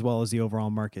perform as well as the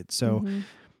overall market. So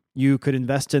you could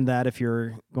invest in that if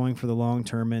you're going for the long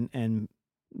term and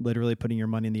literally putting your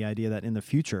money in the idea that in the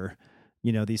future,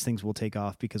 these things will take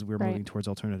off because we're moving towards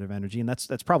alternative energy. And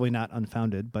that's probably not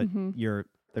unfounded, but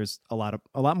there's a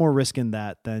lot more risk in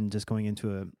that than just going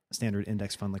into a standard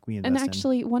index fund like we invest in. And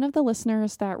actually, one of the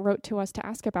listeners that wrote to us to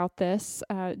ask about this,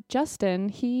 Justin,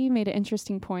 he made an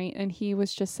interesting point, and he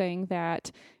was just saying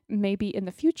that maybe in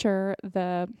the future,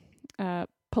 the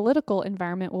political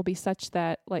environment will be such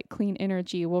that clean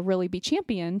energy will really be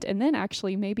championed, and then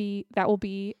actually maybe that will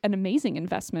be an amazing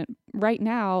investment. Right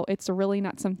now, it's really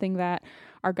not something that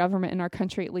our government in our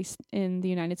country, at least in the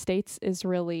United States, is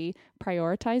really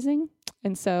prioritizing.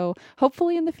 And so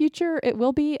hopefully in the future it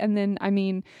will be. And then,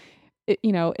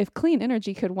 if clean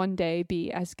energy could one day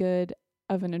be as good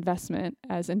of an investment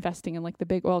as investing in the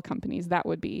big oil companies, that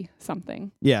would be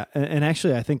something. Yeah. And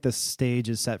actually, I think the stage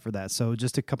is set for that. So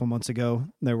just a couple months ago,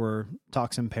 there were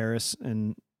talks in Paris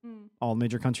and all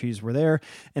major countries were there.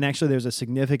 And actually there's a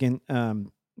significant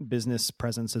business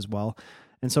presence as well.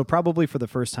 And so probably for the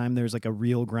first time, there's a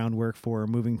real groundwork for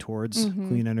moving towards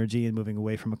clean energy and moving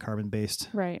away from a carbon-based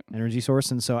energy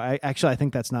source. And so I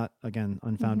think that's not, again,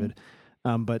 unfounded.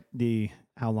 But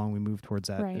how long we move towards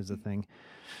that is the thing.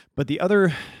 But the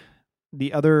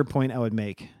other point I would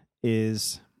make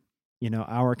is,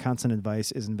 our constant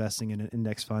advice is investing in an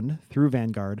index fund through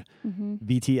Vanguard.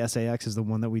 VTSAX is the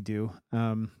one that we do,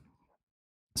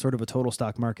 sort of a total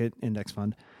stock market index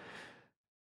fund.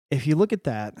 If you look at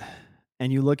that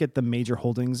and you look at the major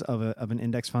holdings of an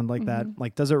index fund like that,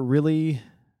 does it really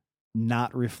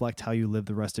not reflect how you live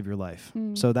the rest of your life?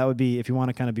 So that would be, if you want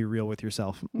to kind of be real with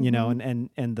yourself,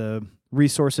 and the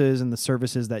resources and the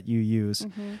services that you use.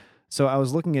 So I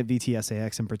was looking at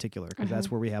VTSAX in particular, because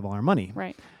that's where we have all our money.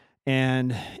 Right.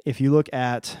 And if you look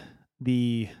at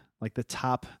the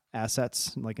top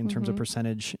assets, in terms of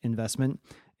percentage investment,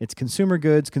 it's consumer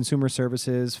goods, consumer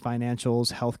services,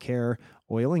 financials, healthcare,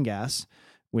 oil and gas,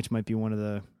 which might be one of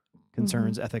the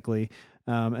concerns ethically,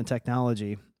 and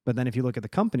technology. But then if you look at the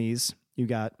companies, you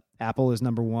got Apple is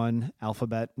number one,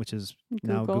 Alphabet, which is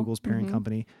now Google's parent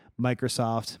company,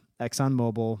 Microsoft,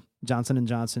 ExxonMobil, Johnson &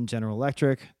 Johnson, General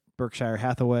Electric, Berkshire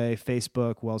Hathaway,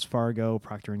 Facebook, Wells Fargo,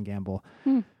 Procter & Gamble.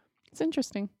 It's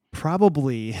interesting.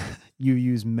 Probably you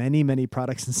use many, many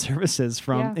products and services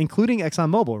from, including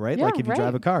ExxonMobil, right? Yeah, if you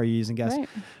drive a car, you're using gas,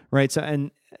 right?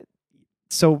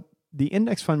 So the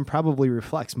index fund probably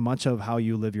reflects much of how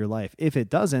you live your life. If it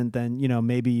doesn't, then,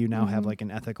 maybe you now have an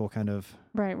ethical kind of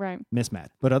mismatch.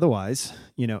 But otherwise,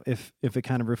 if it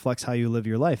kind of reflects how you live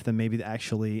your life, then maybe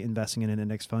actually investing in an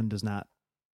index fund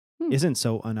isn't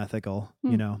so unethical,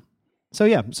 So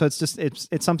so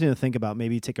it's something to think about.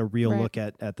 Maybe take a real look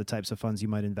at the types of funds you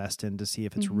might invest in to see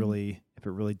if it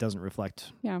really doesn't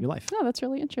reflect your life. Oh, that's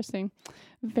really interesting.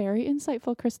 Very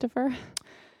insightful, Christopher.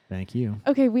 Thank you.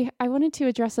 Okay, I wanted to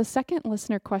address a second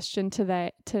listener question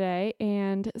today,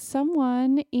 and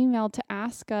someone emailed to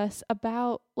ask us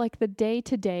about the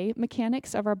day-to-day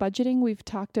mechanics of our budgeting. We've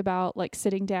talked about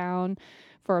sitting down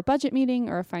for a budget meeting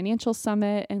or a financial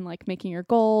summit and making your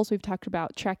goals. We've talked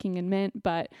about tracking in Mint,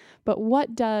 but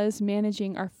what does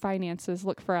managing our finances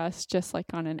look for us just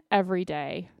on an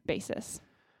everyday basis?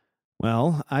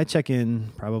 Well, I check in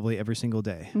probably every single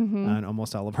day on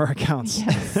almost all of our accounts,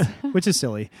 which is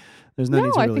silly. There's no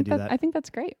need to really do that. I think that's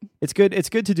great. It's good. It's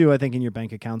good to do, I think, in your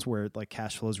bank accounts where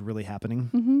cash flow is really happening.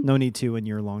 No need to in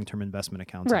your long-term investment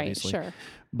accounts, obviously. Sure.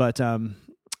 But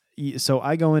So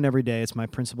I go in every day. It's my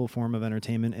principal form of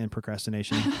entertainment and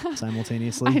procrastination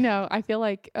simultaneously. I know. I feel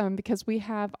like because we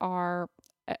have our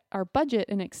budget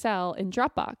in Excel in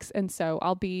Dropbox. And so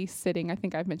I'll be sitting, I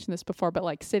think I've mentioned this before, but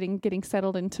like getting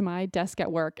settled into my desk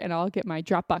at work, and I'll get my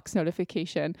Dropbox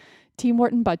notification, Team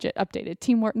Wharton budget updated,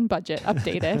 Team Wharton budget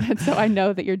updated. And so I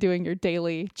know that you're doing your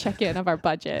daily check-in of our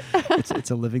budget.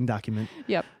 It's a living document.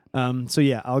 Yep. So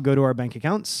yeah, I'll go to our bank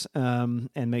accounts and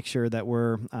make sure that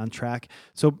we're on track.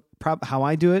 So how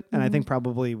I do it, and I think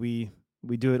probably we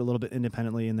do it a little bit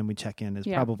independently, and then we check in is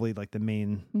probably like the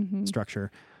main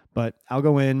structure. But I'll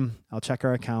go in, I'll check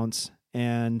our accounts,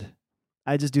 and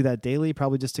I just do that daily,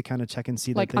 probably just to kind of check and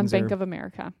see like that things on Bank of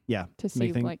America. Yeah. To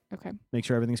see make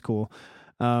sure everything's cool.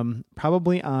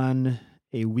 Probably on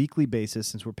a weekly basis,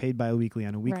 since we're paid bi-weekly,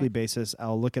 on a weekly basis,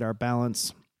 I'll look at our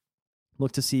balance,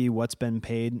 look to see what's been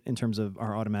paid in terms of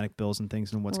our automatic bills and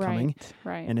things and what's coming,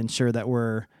 and ensure that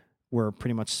we're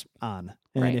pretty much on.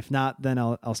 And if not, then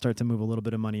I'll start to move a little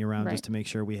bit of money around just to make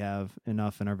sure we have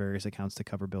enough in our various accounts to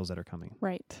cover bills that are coming.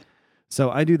 Right. So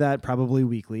I do that probably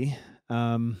weekly.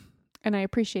 And I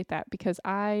appreciate that, because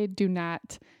I do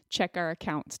not check our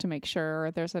accounts to make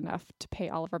sure there's enough to pay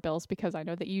all of our bills, because I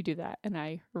know that you do that, and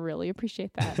I really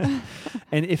appreciate that.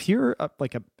 And if you're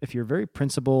if you're very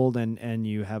principled and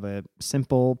you have a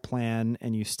simple plan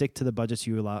and you stick to the budgets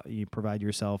you provide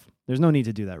yourself, there's no need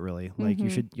to do that really. Like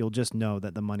you'll just know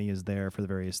that the money is there for the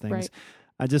various things. Right.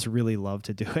 I just really love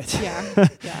to do it.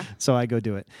 Yeah. So I go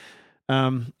do it.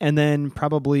 And then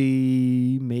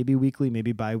probably maybe weekly,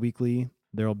 maybe bi-weekly,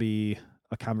 there'll be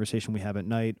a conversation we have at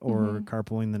night or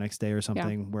carpooling the next day or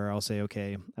something where I'll say,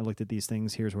 okay, I looked at these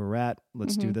things. Here's where we're at.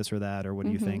 Let's do this or that. Or what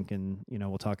do you think? And,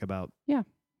 we'll talk about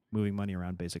moving money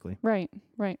around basically. Right.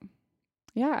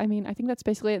 Yeah. I mean, I think that's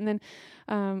basically it. And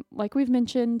then, like we've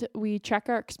mentioned, we track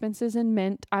our expenses in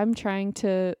Mint. I'm trying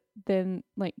to then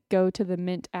go to the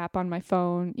Mint app on my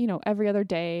phone, every other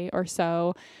day or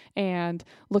so, and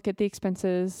look at the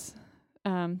expenses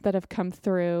that have come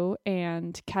through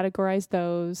and categorize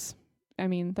those. I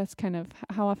mean, that's kind of,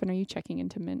 how often are you checking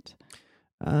into Mint?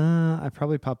 I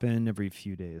probably pop in every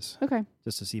few days. Okay.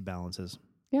 Just to see balances.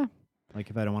 Yeah. Like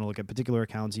if I don't want to look at particular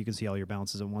accounts, you can see all your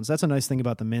balances at once. That's a nice thing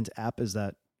about the Mint app, is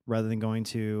that rather than going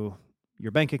to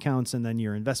your bank accounts and then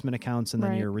your investment accounts and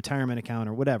then your retirement account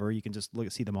or whatever, you can just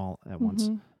see them all at once.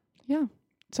 Yeah.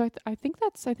 So I think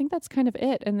that's kind of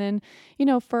it. And then,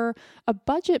 for a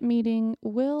budget meeting,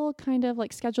 we'll kind of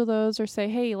schedule those, or say,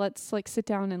 hey, let's sit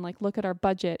down and look at our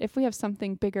budget. If we have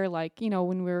something bigger,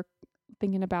 when we're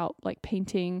thinking about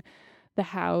painting the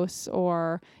house,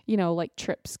 or,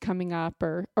 trips coming up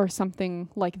or something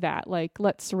like that,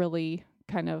 let's really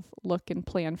kind of look and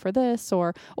plan for this,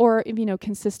 or if,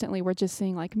 consistently we're just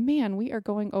saying man, we are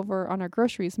going over on our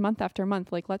groceries month after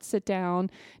month. Let's sit down.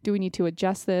 Do we need to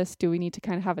adjust this? Do we need to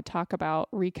kind of have a talk about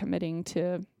recommitting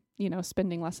to,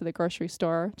 spending less at the grocery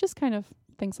store? Just kind of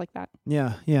things like that.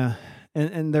 Yeah. Yeah.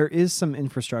 And there is some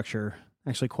infrastructure,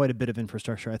 actually quite a bit of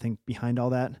infrastructure, I think, behind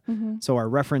all that. So our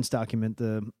reference document,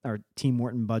 our Team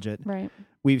Wharton budget,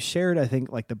 we've shared, I think,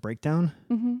 the breakdown.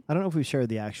 I don't know if we've shared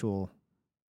the actual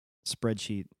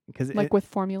spreadsheet, because with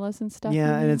formulas and stuff.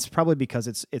 Yeah. And it's probably because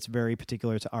it's very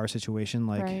particular to our situation.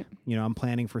 I'm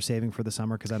planning for saving for the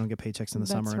summer because I don't get paychecks in the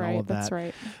summer and all of that. That's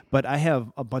right. But I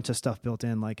have a bunch of stuff built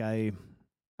in.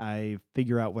 I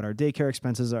figure out what our daycare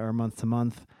expenses are month to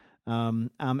month.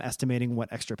 I'm estimating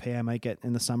what extra pay I might get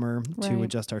in the summer to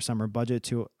adjust our summer budget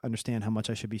to understand how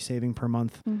much I should be saving per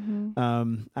month.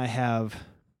 I have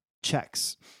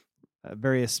checks,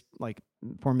 various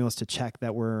formulas to check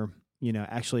that we're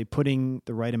actually putting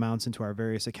the right amounts into our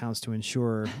various accounts to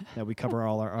ensure that we cover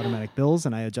all our automatic bills,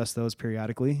 and I adjust those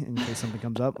periodically in case something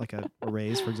comes up, like a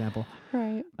raise, for example.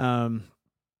 Right.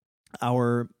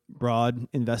 Our broad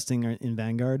investing in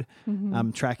Vanguard,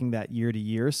 I'm tracking that year to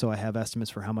year, so I have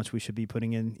estimates for how much we should be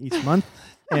putting in each month,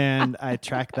 and I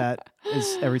track that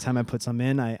every time I put some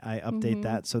in. I update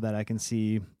that so that I can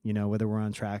see whether we're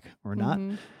on track or not.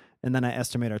 And then I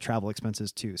estimate our travel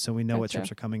expenses too, so we know what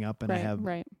trips are coming up, and I have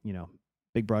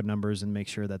big broad numbers, and make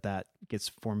sure that gets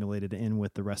formulated in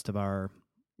with the rest of our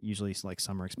usually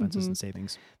summer expenses and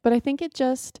savings. But I think it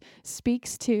just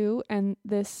speaks to, and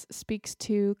this speaks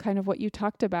to kind of what you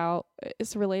talked about,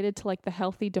 is related to the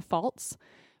healthy defaults,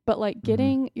 but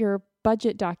getting your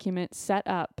budget document set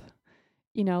up,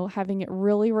 having it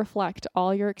really reflect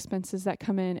all your expenses that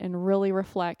come in, and really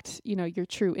reflect, your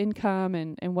true income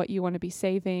and what you want to be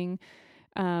saving.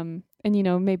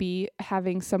 maybe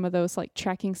having some of those, like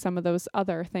tracking some of those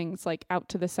other things like out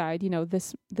to the side,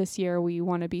 this year we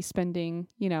want to be spending,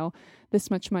 this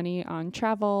much money on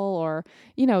travel or,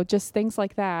 just things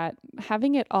like that,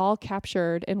 having it all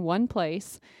captured in one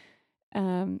place.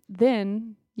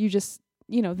 Then you just,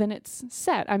 then it's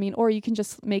set. I mean, or you can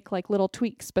just make like little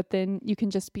tweaks, but then you can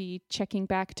just be checking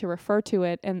back to refer to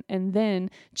it. And then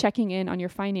checking in on your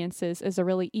finances is a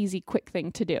really easy, quick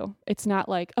thing to do. It's not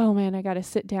like, oh man, I got to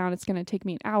sit down. It's going to take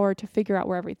me an hour to figure out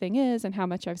where everything is and how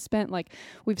much I've spent. Like,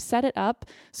 we've set it up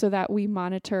so that we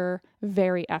monitor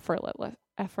very effortlessly.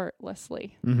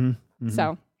 Mm-hmm. Mm-hmm.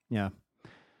 So, yeah.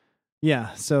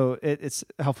 Yeah. So it's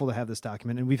helpful to have this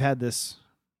document, and we've had this,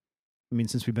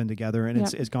 since we've been together, and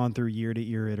it's gone through year to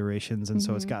year iterations. And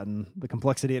so it's gotten, the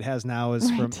complexity it has now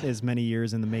is is many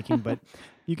years in the making, but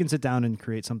you can sit down and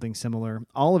create something similar.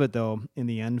 All of it though, in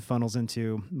the end, funnels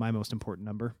into my most important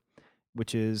number,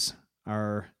 which is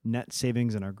our net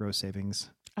savings and our gross savings.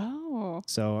 Oh.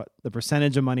 So the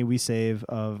percentage of money we save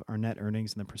of our net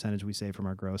earnings and the percentage we save from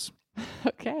our gross.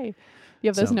 Okay. You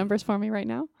have those numbers for me right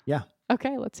now? Yeah.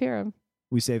 Okay, let's hear them.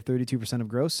 We save 32% of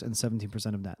gross and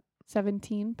 17% of net.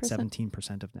 17%?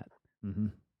 17% of net. Mm-hmm.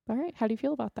 All right. How do you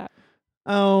feel about that?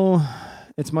 Oh,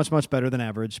 it's much, much better than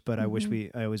average, but I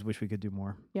always wish we could do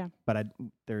more. Yeah. But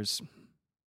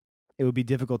it would be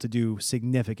difficult to do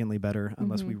significantly better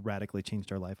unless we radically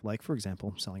changed our life. Like, for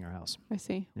example, selling our house. I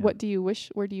see. Yeah. Where do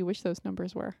you wish those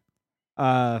numbers were?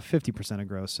 50% of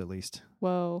gross, at least.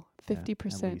 Whoa.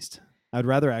 50%. Yeah, at least. I'd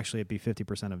rather actually it be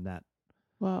 50% of net.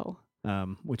 Whoa.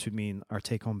 Which would mean our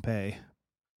take home pay,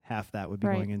 half that would be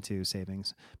going into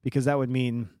savings, because that would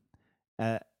mean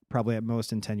probably at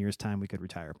most in 10 years time, we could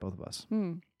retire, both of us.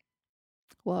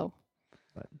 Whoa.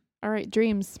 But. All right.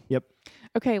 Dreams. Yep.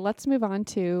 Okay. Let's move on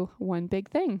to one big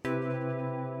thing.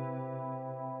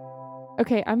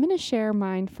 Okay. I'm going to share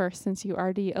mine first since you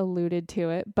already alluded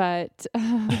to it. But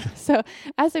so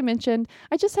as I mentioned,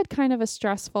 I just had kind of a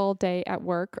stressful day at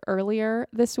work earlier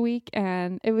this week.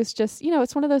 And it was just,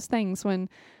 it's one of those things when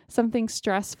something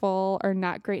stressful or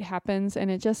not great happens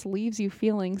and it just leaves you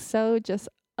feeling so just,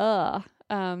 and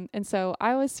so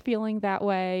I was feeling that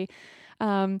way.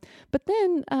 But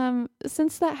then,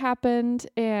 since that happened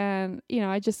and,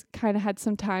 I just kind of had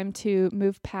some time to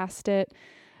move past it,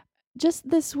 just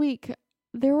this week,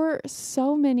 there were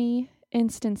so many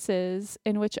instances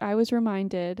in which I was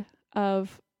reminded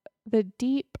of the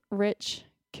deep, rich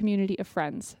community of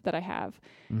friends that I have.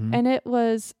 Mm-hmm. And it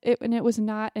was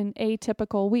not an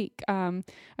atypical week. I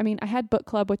had book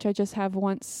club, which I just have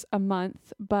once a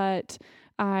month, but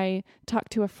I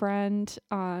talked to a friend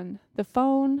on the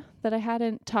phone that I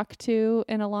hadn't talked to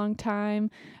in a long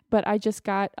time, but I just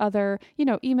got other,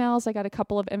 emails. I got a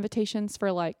couple of invitations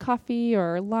for like coffee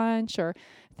or lunch or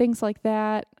things like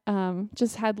that.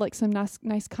 Just had like some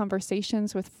nice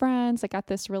conversations with friends. I got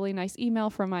this really nice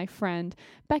email from my friend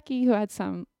Becky, who had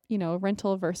some,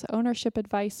 rental versus ownership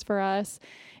advice for us.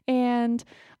 And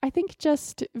I think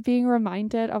just being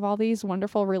reminded of all these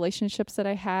wonderful relationships that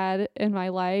I had in my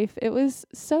life, it was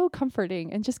so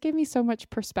comforting and just gave me so much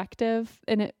perspective.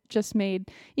 And it just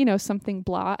made, something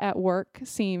blah at work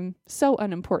seem so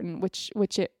unimportant,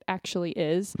 which it actually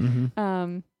is. Mm-hmm.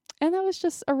 And that was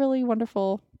just a really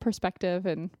wonderful perspective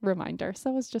and reminder.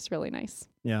 So it was just really nice.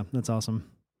 Yeah, that's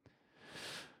awesome.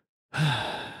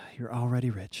 You're already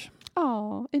rich.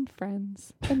 Oh, in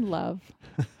friends and love.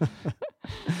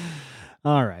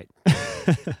 All right.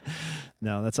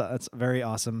 No, that's very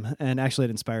awesome. And actually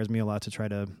it inspires me a lot to try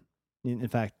to, in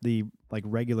fact, the like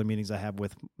regular meetings I have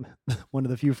with one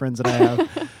of the few friends that I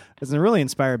have is really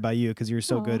inspired by you, because you're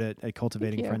so good at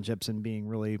cultivating friendships and being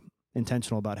really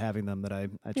intentional about having them, that I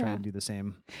try and do the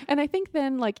same. And I think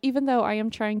then, like, even though I am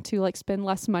trying to like spend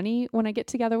less money when I get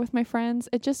together with my friends,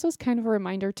 it just was kind of a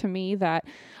reminder to me that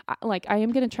I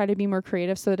am going to try to be more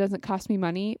creative so it doesn't cost me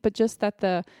money, but just that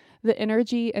the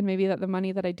energy and maybe that the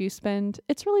money that I do spend,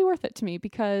 it's really worth it to me,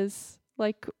 because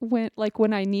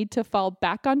when I need to fall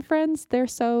back on friends, they're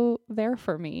so there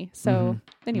for me. So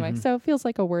anyway, so it feels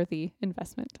like a worthy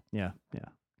investment. Yeah. Yeah.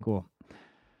 Cool.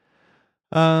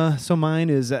 So mine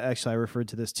is actually, I referred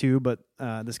to this too, but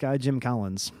this guy, Jim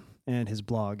Collins, and his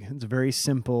blog. It's a very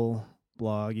simple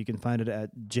blog. You can find it at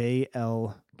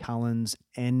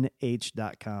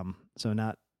jlcollinsnh.com. So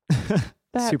not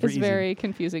that super is easy. Very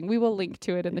confusing. We will link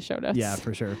to it in the show notes. Yeah,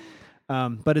 for sure.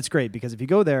 But it's great because if you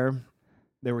go there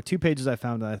were 2 pages I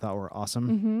found that I thought were awesome.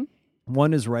 Mm-hmm.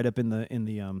 One is right up in the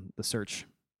search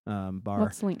bar.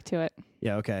 Let's link to it.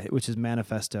 Yeah, okay, which is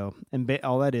manifesto. And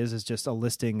all that is just a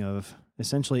listing of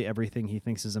essentially everything he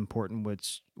thinks is important,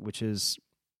 which is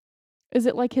Is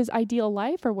it like his ideal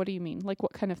life, or what do you mean? Like,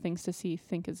 what kind of things does he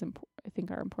think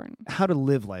are important? How to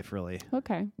live life, really.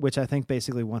 Okay. Which I think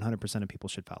basically 100% of people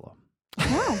should follow.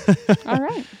 Wow. All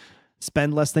right.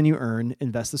 Spend less than you earn,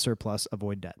 invest the surplus,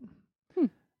 avoid debt.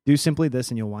 Do simply this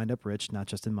and you'll wind up rich, not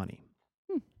just in money.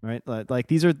 Right? Like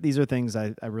these are things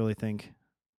I really think,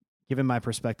 given my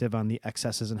perspective on the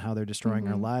excesses and how they're destroying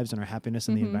our lives and our happiness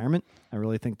and the environment, I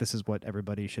really think this is what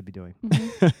everybody should be doing.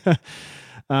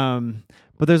 But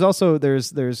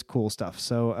there's cool stuff.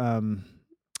 So I'm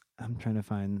trying to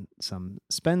find some.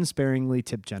 Spend sparingly,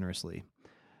 tip generously.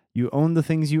 You own the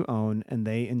things you own, and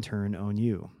they in turn own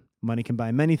you. Money can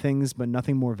buy many things, but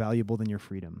nothing more valuable than your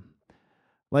freedom.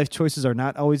 Life choices are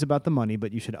not always about the money,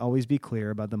 but you should always be clear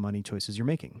about the money choices you're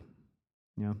making.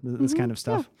 You know, this kind of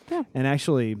stuff. Yeah. And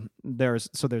actually, there's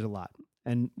a lot.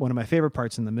 And one of my favorite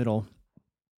parts in the middle,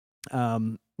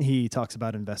 he talks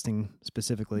about investing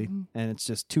specifically, and it's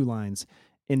just 2 lines: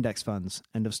 index funds,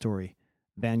 end of story.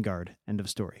 Vanguard, end of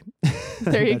story.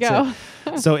 There you go.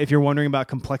 So if you're wondering about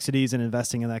complexities in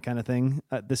investing and that kind of thing,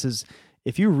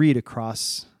 if you read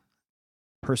across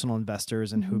personal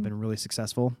investors and who've been really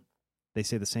successful, they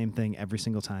say the same thing every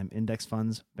single time: index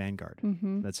funds, Vanguard.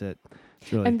 That's it.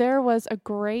 And there was a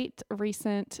great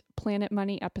recent Planet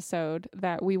Money episode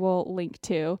that we will link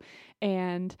to.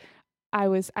 And I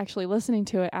was actually listening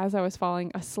to it as I was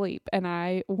falling asleep, and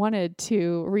I wanted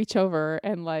to reach over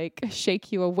and like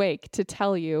shake you awake to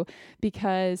tell you,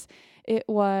 because it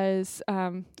was,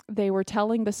 they were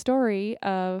telling the story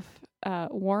of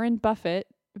Warren Buffett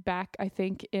back, I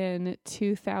think in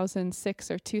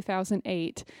 2006 or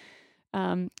 2008,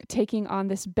 taking on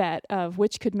this bet of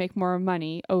which could make more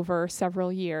money over several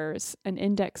years, an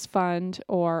index fund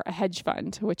or a hedge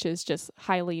fund, which is just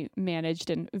highly managed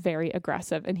and very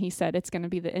aggressive. And he said it's going to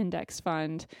be the index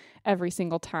fund every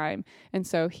single time. And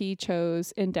so he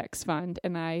chose index fund,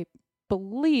 and I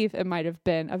believe it might have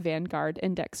been a Vanguard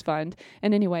index fund.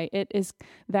 And anyway, it is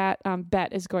that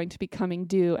bet is going to be coming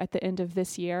due at the end of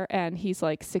this year, and he's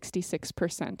like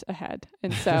 66% ahead.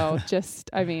 And so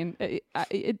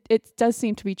it does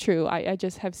seem to be true. I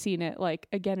just have seen it like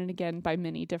again and again by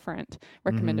many different,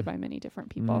 recommended by many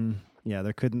different people. Yeah,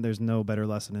 there's no better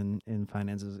lesson in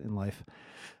finances in life.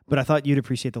 But I thought you'd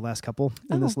appreciate the last couple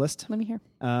in this list. Let me hear.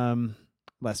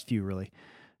 Last few, really.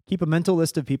 Keep a mental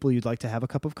list of people you'd like to have a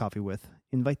cup of coffee with.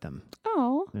 Invite them.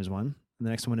 Oh. There's one. And the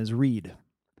next one is read.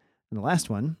 And the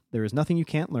last one, there is nothing you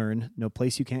can't learn, no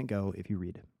place you can't go if you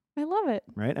read. I love it.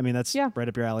 Right? I mean, that's right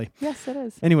up your alley. Yes, it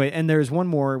is. Anyway, and there's one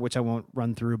more, which I won't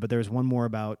run through, but there's one more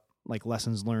about like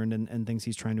lessons learned and things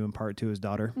he's trying to impart to his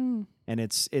daughter. And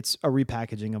it's a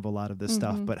repackaging of a lot of this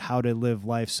stuff, but how to live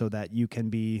life so that you can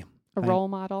be a role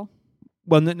model.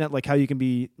 Well, not like how you can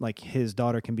be, like his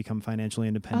daughter can become financially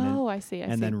independent. Oh, I see.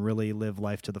 Then really live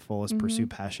life to the fullest, pursue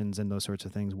passions and those sorts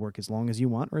of things, work as long as you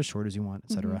want or as short as you want,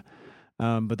 etc.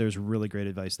 But there's really great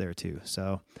advice there too.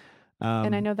 So,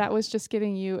 and I know that was just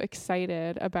getting you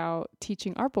excited about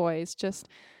teaching our boys just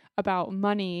about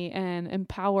money and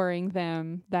empowering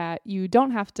them, that you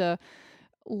don't have to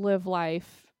live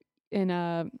life in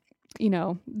a,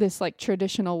 this like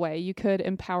traditional way. You could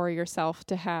empower yourself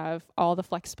to have all the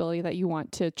flexibility that you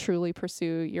want to truly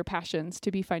pursue your passions, to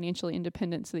be financially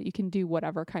independent so that you can do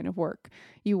whatever kind of work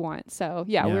you want. So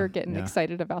we're getting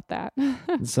excited about that.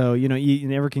 So, you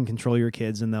never can control your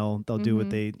kids, and they'll do what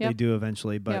they do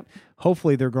eventually. But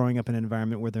hopefully they're growing up in an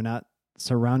environment where they're not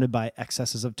surrounded by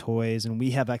excesses of toys, and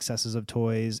we have excesses of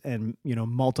toys and,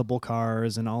 multiple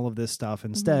cars and all of this stuff.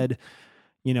 Instead,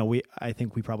 I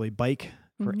think we probably bike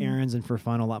for errands and for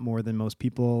fun a lot more than most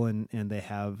people, and they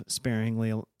have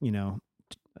sparingly, the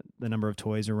number of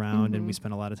toys around, and we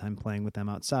spend a lot of time playing with them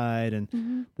outside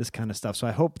and this kind of stuff. So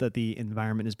I hope that the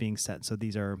environment is being set so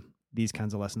these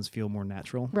kinds of lessons feel more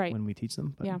natural when we teach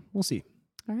them. But we'll see.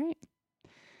 All right.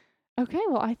 Okay,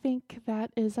 well, I think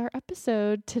that is our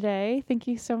episode today. Thank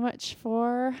you so much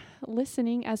for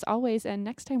listening, as always. And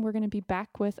next time, we're going to be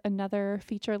back with another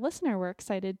featured listener. We're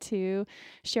excited to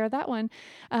share that one.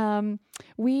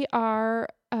 We are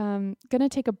going to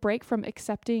take a break from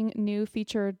accepting new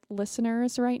featured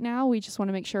listeners right now. We just want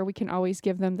to make sure we can always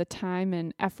give them the time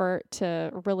and effort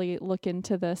to really look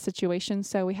into the situation.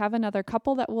 So we have another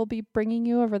couple that we'll be bringing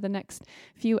you over the next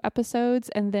few episodes,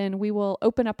 and then we will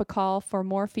open up a call for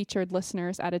more featured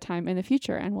listeners at a time in the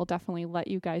future, and we'll definitely let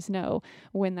you guys know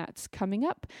when that's coming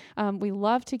up. We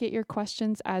love to get your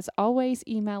questions. As always,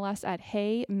 email us at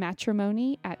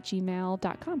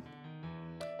heymatrimony@gmail.com.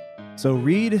 So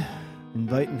read,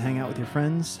 invite and hang out with your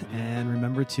friends, and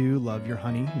remember to love your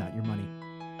honey, not your money.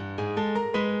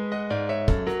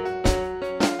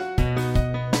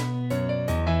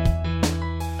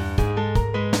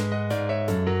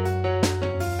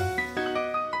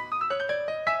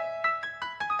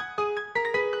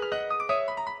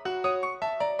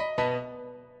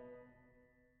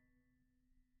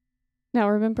 Now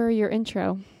remember your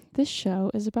intro. This show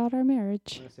is about our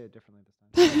marriage. I'm going to say it differently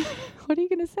this time. What are you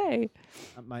going to say?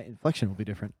 My inflection will be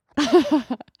different.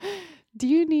 Do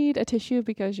you need a tissue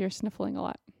because you're sniffling a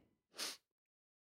lot?